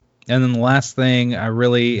 And then the last thing,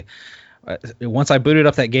 once I booted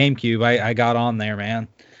up that GameCube, I got on there, man.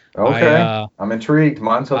 Okay. I'm intrigued.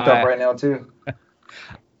 Mine's hooked up right now too.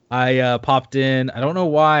 I popped in. I don't know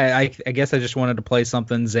why. I guess I just wanted to play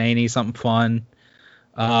something zany, something fun.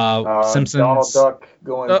 Simpsons. Donald Duck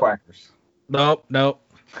going quackers. Nope.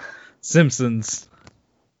 Simpsons.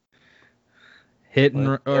 Hit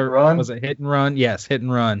and run? Was it Hit and Run? Yes, Hit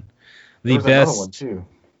and Run. The best one too.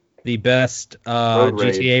 The best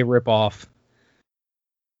GTA ripoff.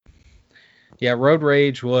 Yeah, Road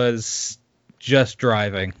Rage was just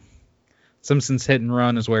driving. Simpsons Hit and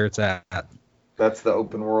Run is where it's at. That's the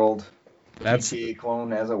open world GTA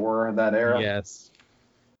clone, as it were, that era. Yes.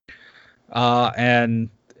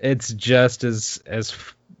 And it's just as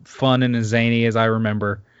fun and as zany as I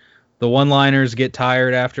remember. The one-liners get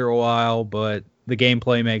tired after a while, but the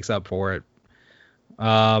gameplay makes up for it.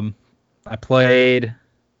 I played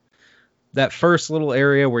that first little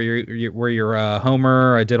area where you're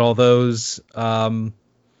Homer. I did all those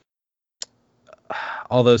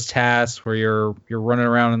tasks where you're running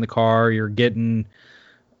around in the car, you're getting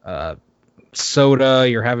soda,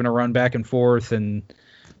 you're having to run back and forth and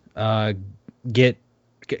get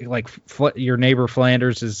like your neighbor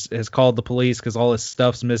Flanders has called the police because all his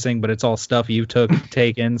stuff's missing, but it's all stuff you've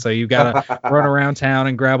taken. So you've got to run around town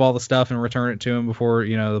and grab all the stuff and return it to him before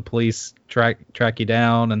the police track you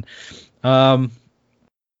down. And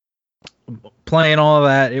playing all of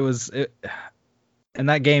that, and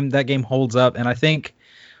that game holds up. And I think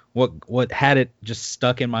what had it just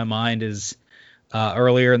stuck in my mind is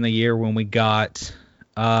earlier in the year when we got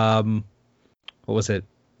what was it?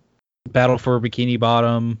 Battle for Bikini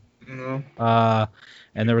Bottom. Mm-hmm.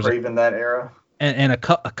 And there was even that era. And a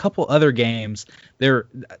couple other games.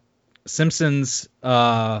 Simpsons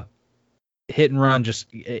Hit and Run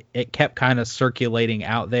it kept kind of circulating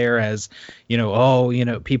out there as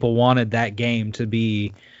people wanted that game to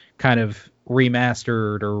be kind of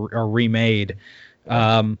remastered or remade.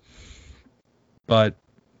 But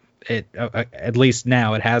it at least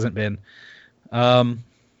now it hasn't been.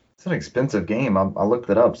 It's an expensive game. I looked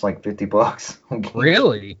it up. It's like $50.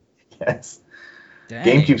 Really? Yes. Dang.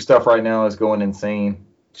 GameCube stuff right now is going insane.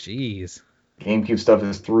 Jeez. GameCube stuff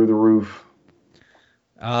is through the roof.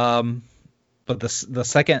 But the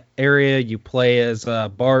second area you play as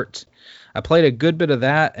Bart. I played a good bit of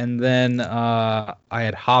that, and then I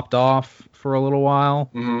had hopped off for a little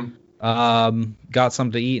while. Mm-hmm. Got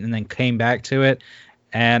something to eat, and then came back to it.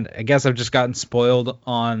 And I guess I've just gotten spoiled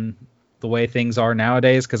on the way things are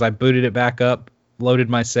nowadays, because I booted it back up, loaded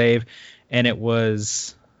my save, and it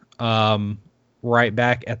was right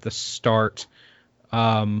back at the start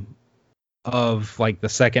of like the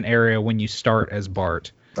second area when you start as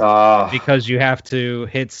Bart. Because you have to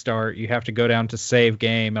hit start, you have to go down to save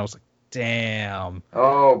game. I was like, damn.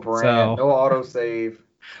 Oh, Brand, no autosave.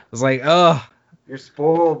 was like, oh, you're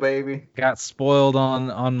spoiled, baby. Got spoiled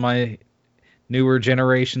on my newer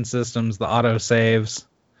generation systems, the auto saves.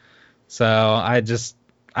 So I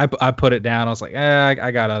put it down. I was like,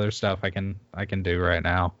 I got other stuff I can do right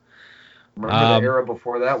now. Remember the era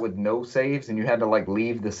before that with no saves and you had to like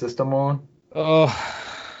leave the system on? Oh,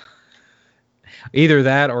 either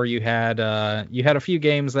that or you had a few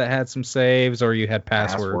games that had some saves, or you had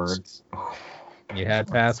passwords. You had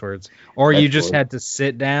passwords, or you just had to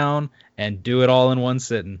sit down and do it all in one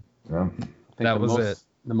sitting. Yeah. That was it.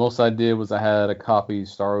 The most I did was I had a copy of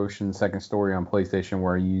Star Ocean Second Story on PlayStation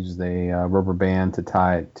where I used a rubber band to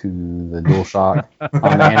tie it to the DualShock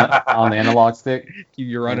on the analog stick.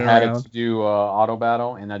 You're running around. I had it to do auto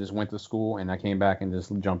battle, and I just went to school and I came back and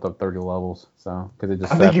just jumped up 30 levels. So because it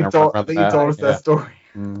just. I think you told us that story.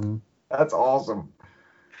 Mm-hmm. That's awesome.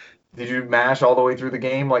 Did you mash all the way through the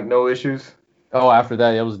game like no issues? Oh, after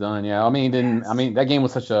that it was done. Yeah, that game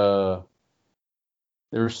was such a.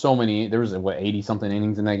 There was 80 something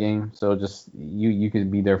innings in that game. So just you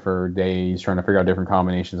could be there for days trying to figure out different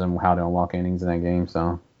combinations and how to unlock innings in that game.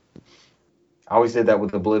 So I always did that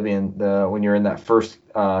with Oblivion. When you're in that first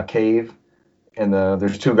cave and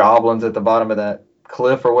there's two goblins at the bottom of that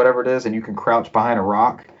cliff or whatever it is, and you can crouch behind a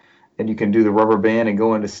rock and you can do the rubber band and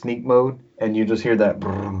go into sneak mode, and you just hear that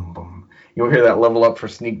boom boom. You'll hear that level up for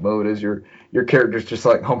sneak mode as your character's just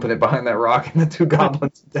like humping it behind that rock, and the two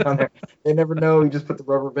goblins down there. They never know. You just put the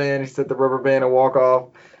rubber band, you set the rubber band and walk off.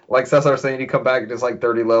 Like Cesar saying, you come back just like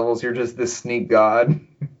 30 levels. You're just this sneak god.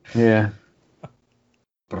 Yeah.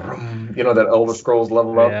 You know that Elder Scrolls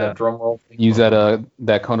level up, that drum roll. Use that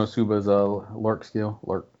Konosuba's lurk skill.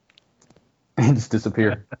 Lurk. And just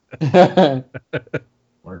disappear.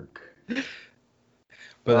 Lurk.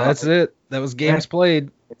 But that's it. That was games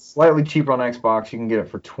played. It's slightly cheaper on Xbox. You can get it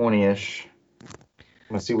for 20-ish. I'm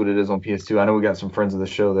going to see what it is on PS2. I know we got some friends of the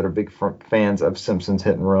show that are big fans of Simpsons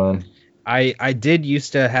Hit and Run. I did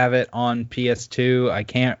used to have it on PS2. I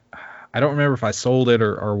don't remember if I sold it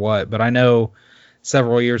or what, but I know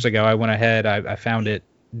several years ago I went ahead. I found it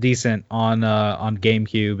decent on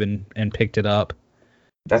GameCube and picked it up.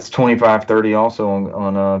 That's $25-$30 also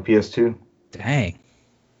on PS2. Dang.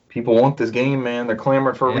 People want this game, man. They're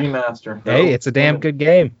clamoring for a remaster. Hey, it's a damn good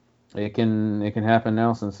game. It can happen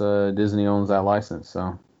now since Disney owns that license.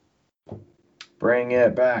 So bring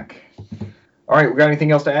it back. All right, we got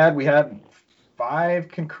anything else to add? We had 5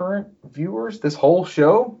 concurrent viewers this whole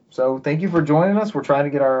show. So thank you for joining us. We're trying to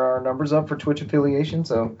get our numbers up for Twitch affiliation.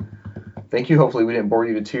 So thank you. Hopefully we didn't bore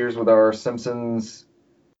you to tears with our Simpsons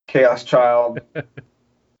Chaos Child,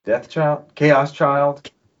 Death Child, Chaos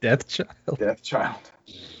Child, Death Child.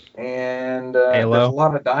 And there's a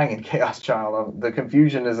lot of dying in Chaos Child. The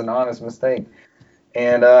confusion is an honest mistake.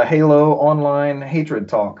 And Halo Online Hatred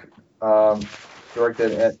Talk,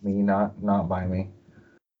 directed at me, not by me.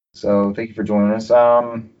 So thank you for joining us.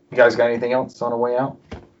 You guys got anything else on the way out?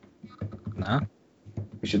 No.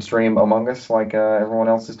 We should stream Among Us like everyone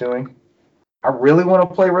else is doing. I really want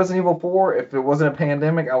to play Resident Evil 4. If it wasn't a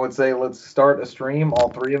pandemic, I would say let's start a stream, all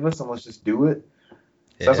 3 of us, and let's just do it.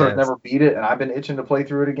 Cesar's never beat it, and I've been itching to play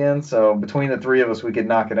through it again. So between the 3 of us, we could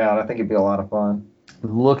knock it out. I think it'd be a lot of fun.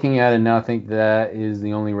 Looking at it now, I think that is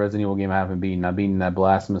the only Resident Evil game I haven't beaten. I've beaten that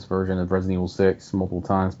blasphemous version of Resident Evil 6 multiple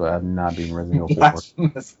times, but I've not beaten Resident Evil 4.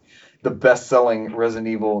 Blasphemous, the best-selling Resident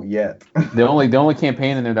Evil yet. The only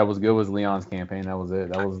campaign in there that was good was Leon's campaign. That was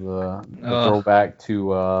it. That was the throwback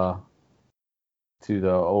to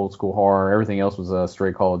the old school horror. Everything else was a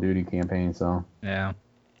straight Call of Duty campaign. So yeah,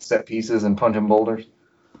 set pieces and punching boulders.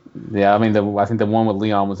 Yeah, I mean, I think the one with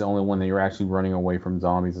Leon was the only one that you were actually running away from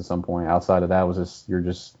zombies at some point. Outside of that, was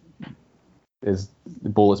is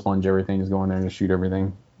bullet sponge everything, just go in there and just shoot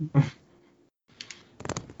everything. All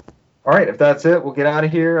right, if that's it, we'll get out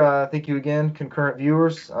of here. Thank you again, concurrent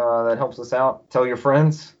viewers. That helps us out. Tell your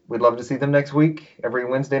friends. We'd love to see them next week, every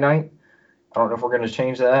Wednesday night. I don't know if we're going to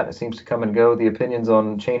change that. It seems to come and go, the opinions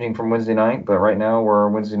on changing from Wednesday night, but right now we're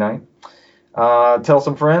Wednesday night. Tell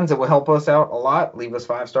some friends. It will help us out a lot. Leave us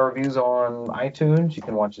 5-star reviews on iTunes. You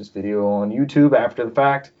can watch this video on YouTube after the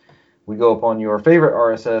fact. We go up on your favorite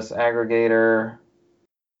RSS aggregator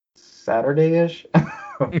Saturday-ish.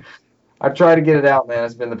 I try to get it out, man.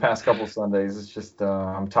 It's been the past couple Sundays. It's just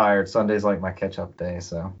I'm tired. Sunday's like my catch-up day,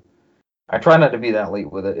 so I try not to be that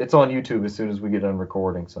late with it. It's on YouTube as soon as we get done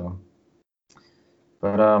recording, so.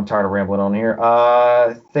 But I'm tired of rambling on here.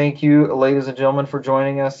 Thank you, ladies and gentlemen, for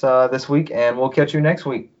joining us this week, and we'll catch you next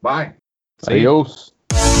week. Bye. Adios.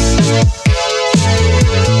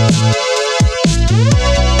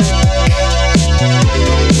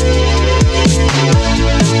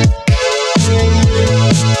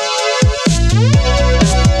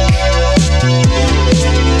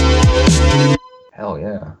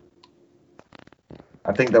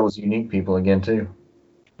 I think that was Unique People again too.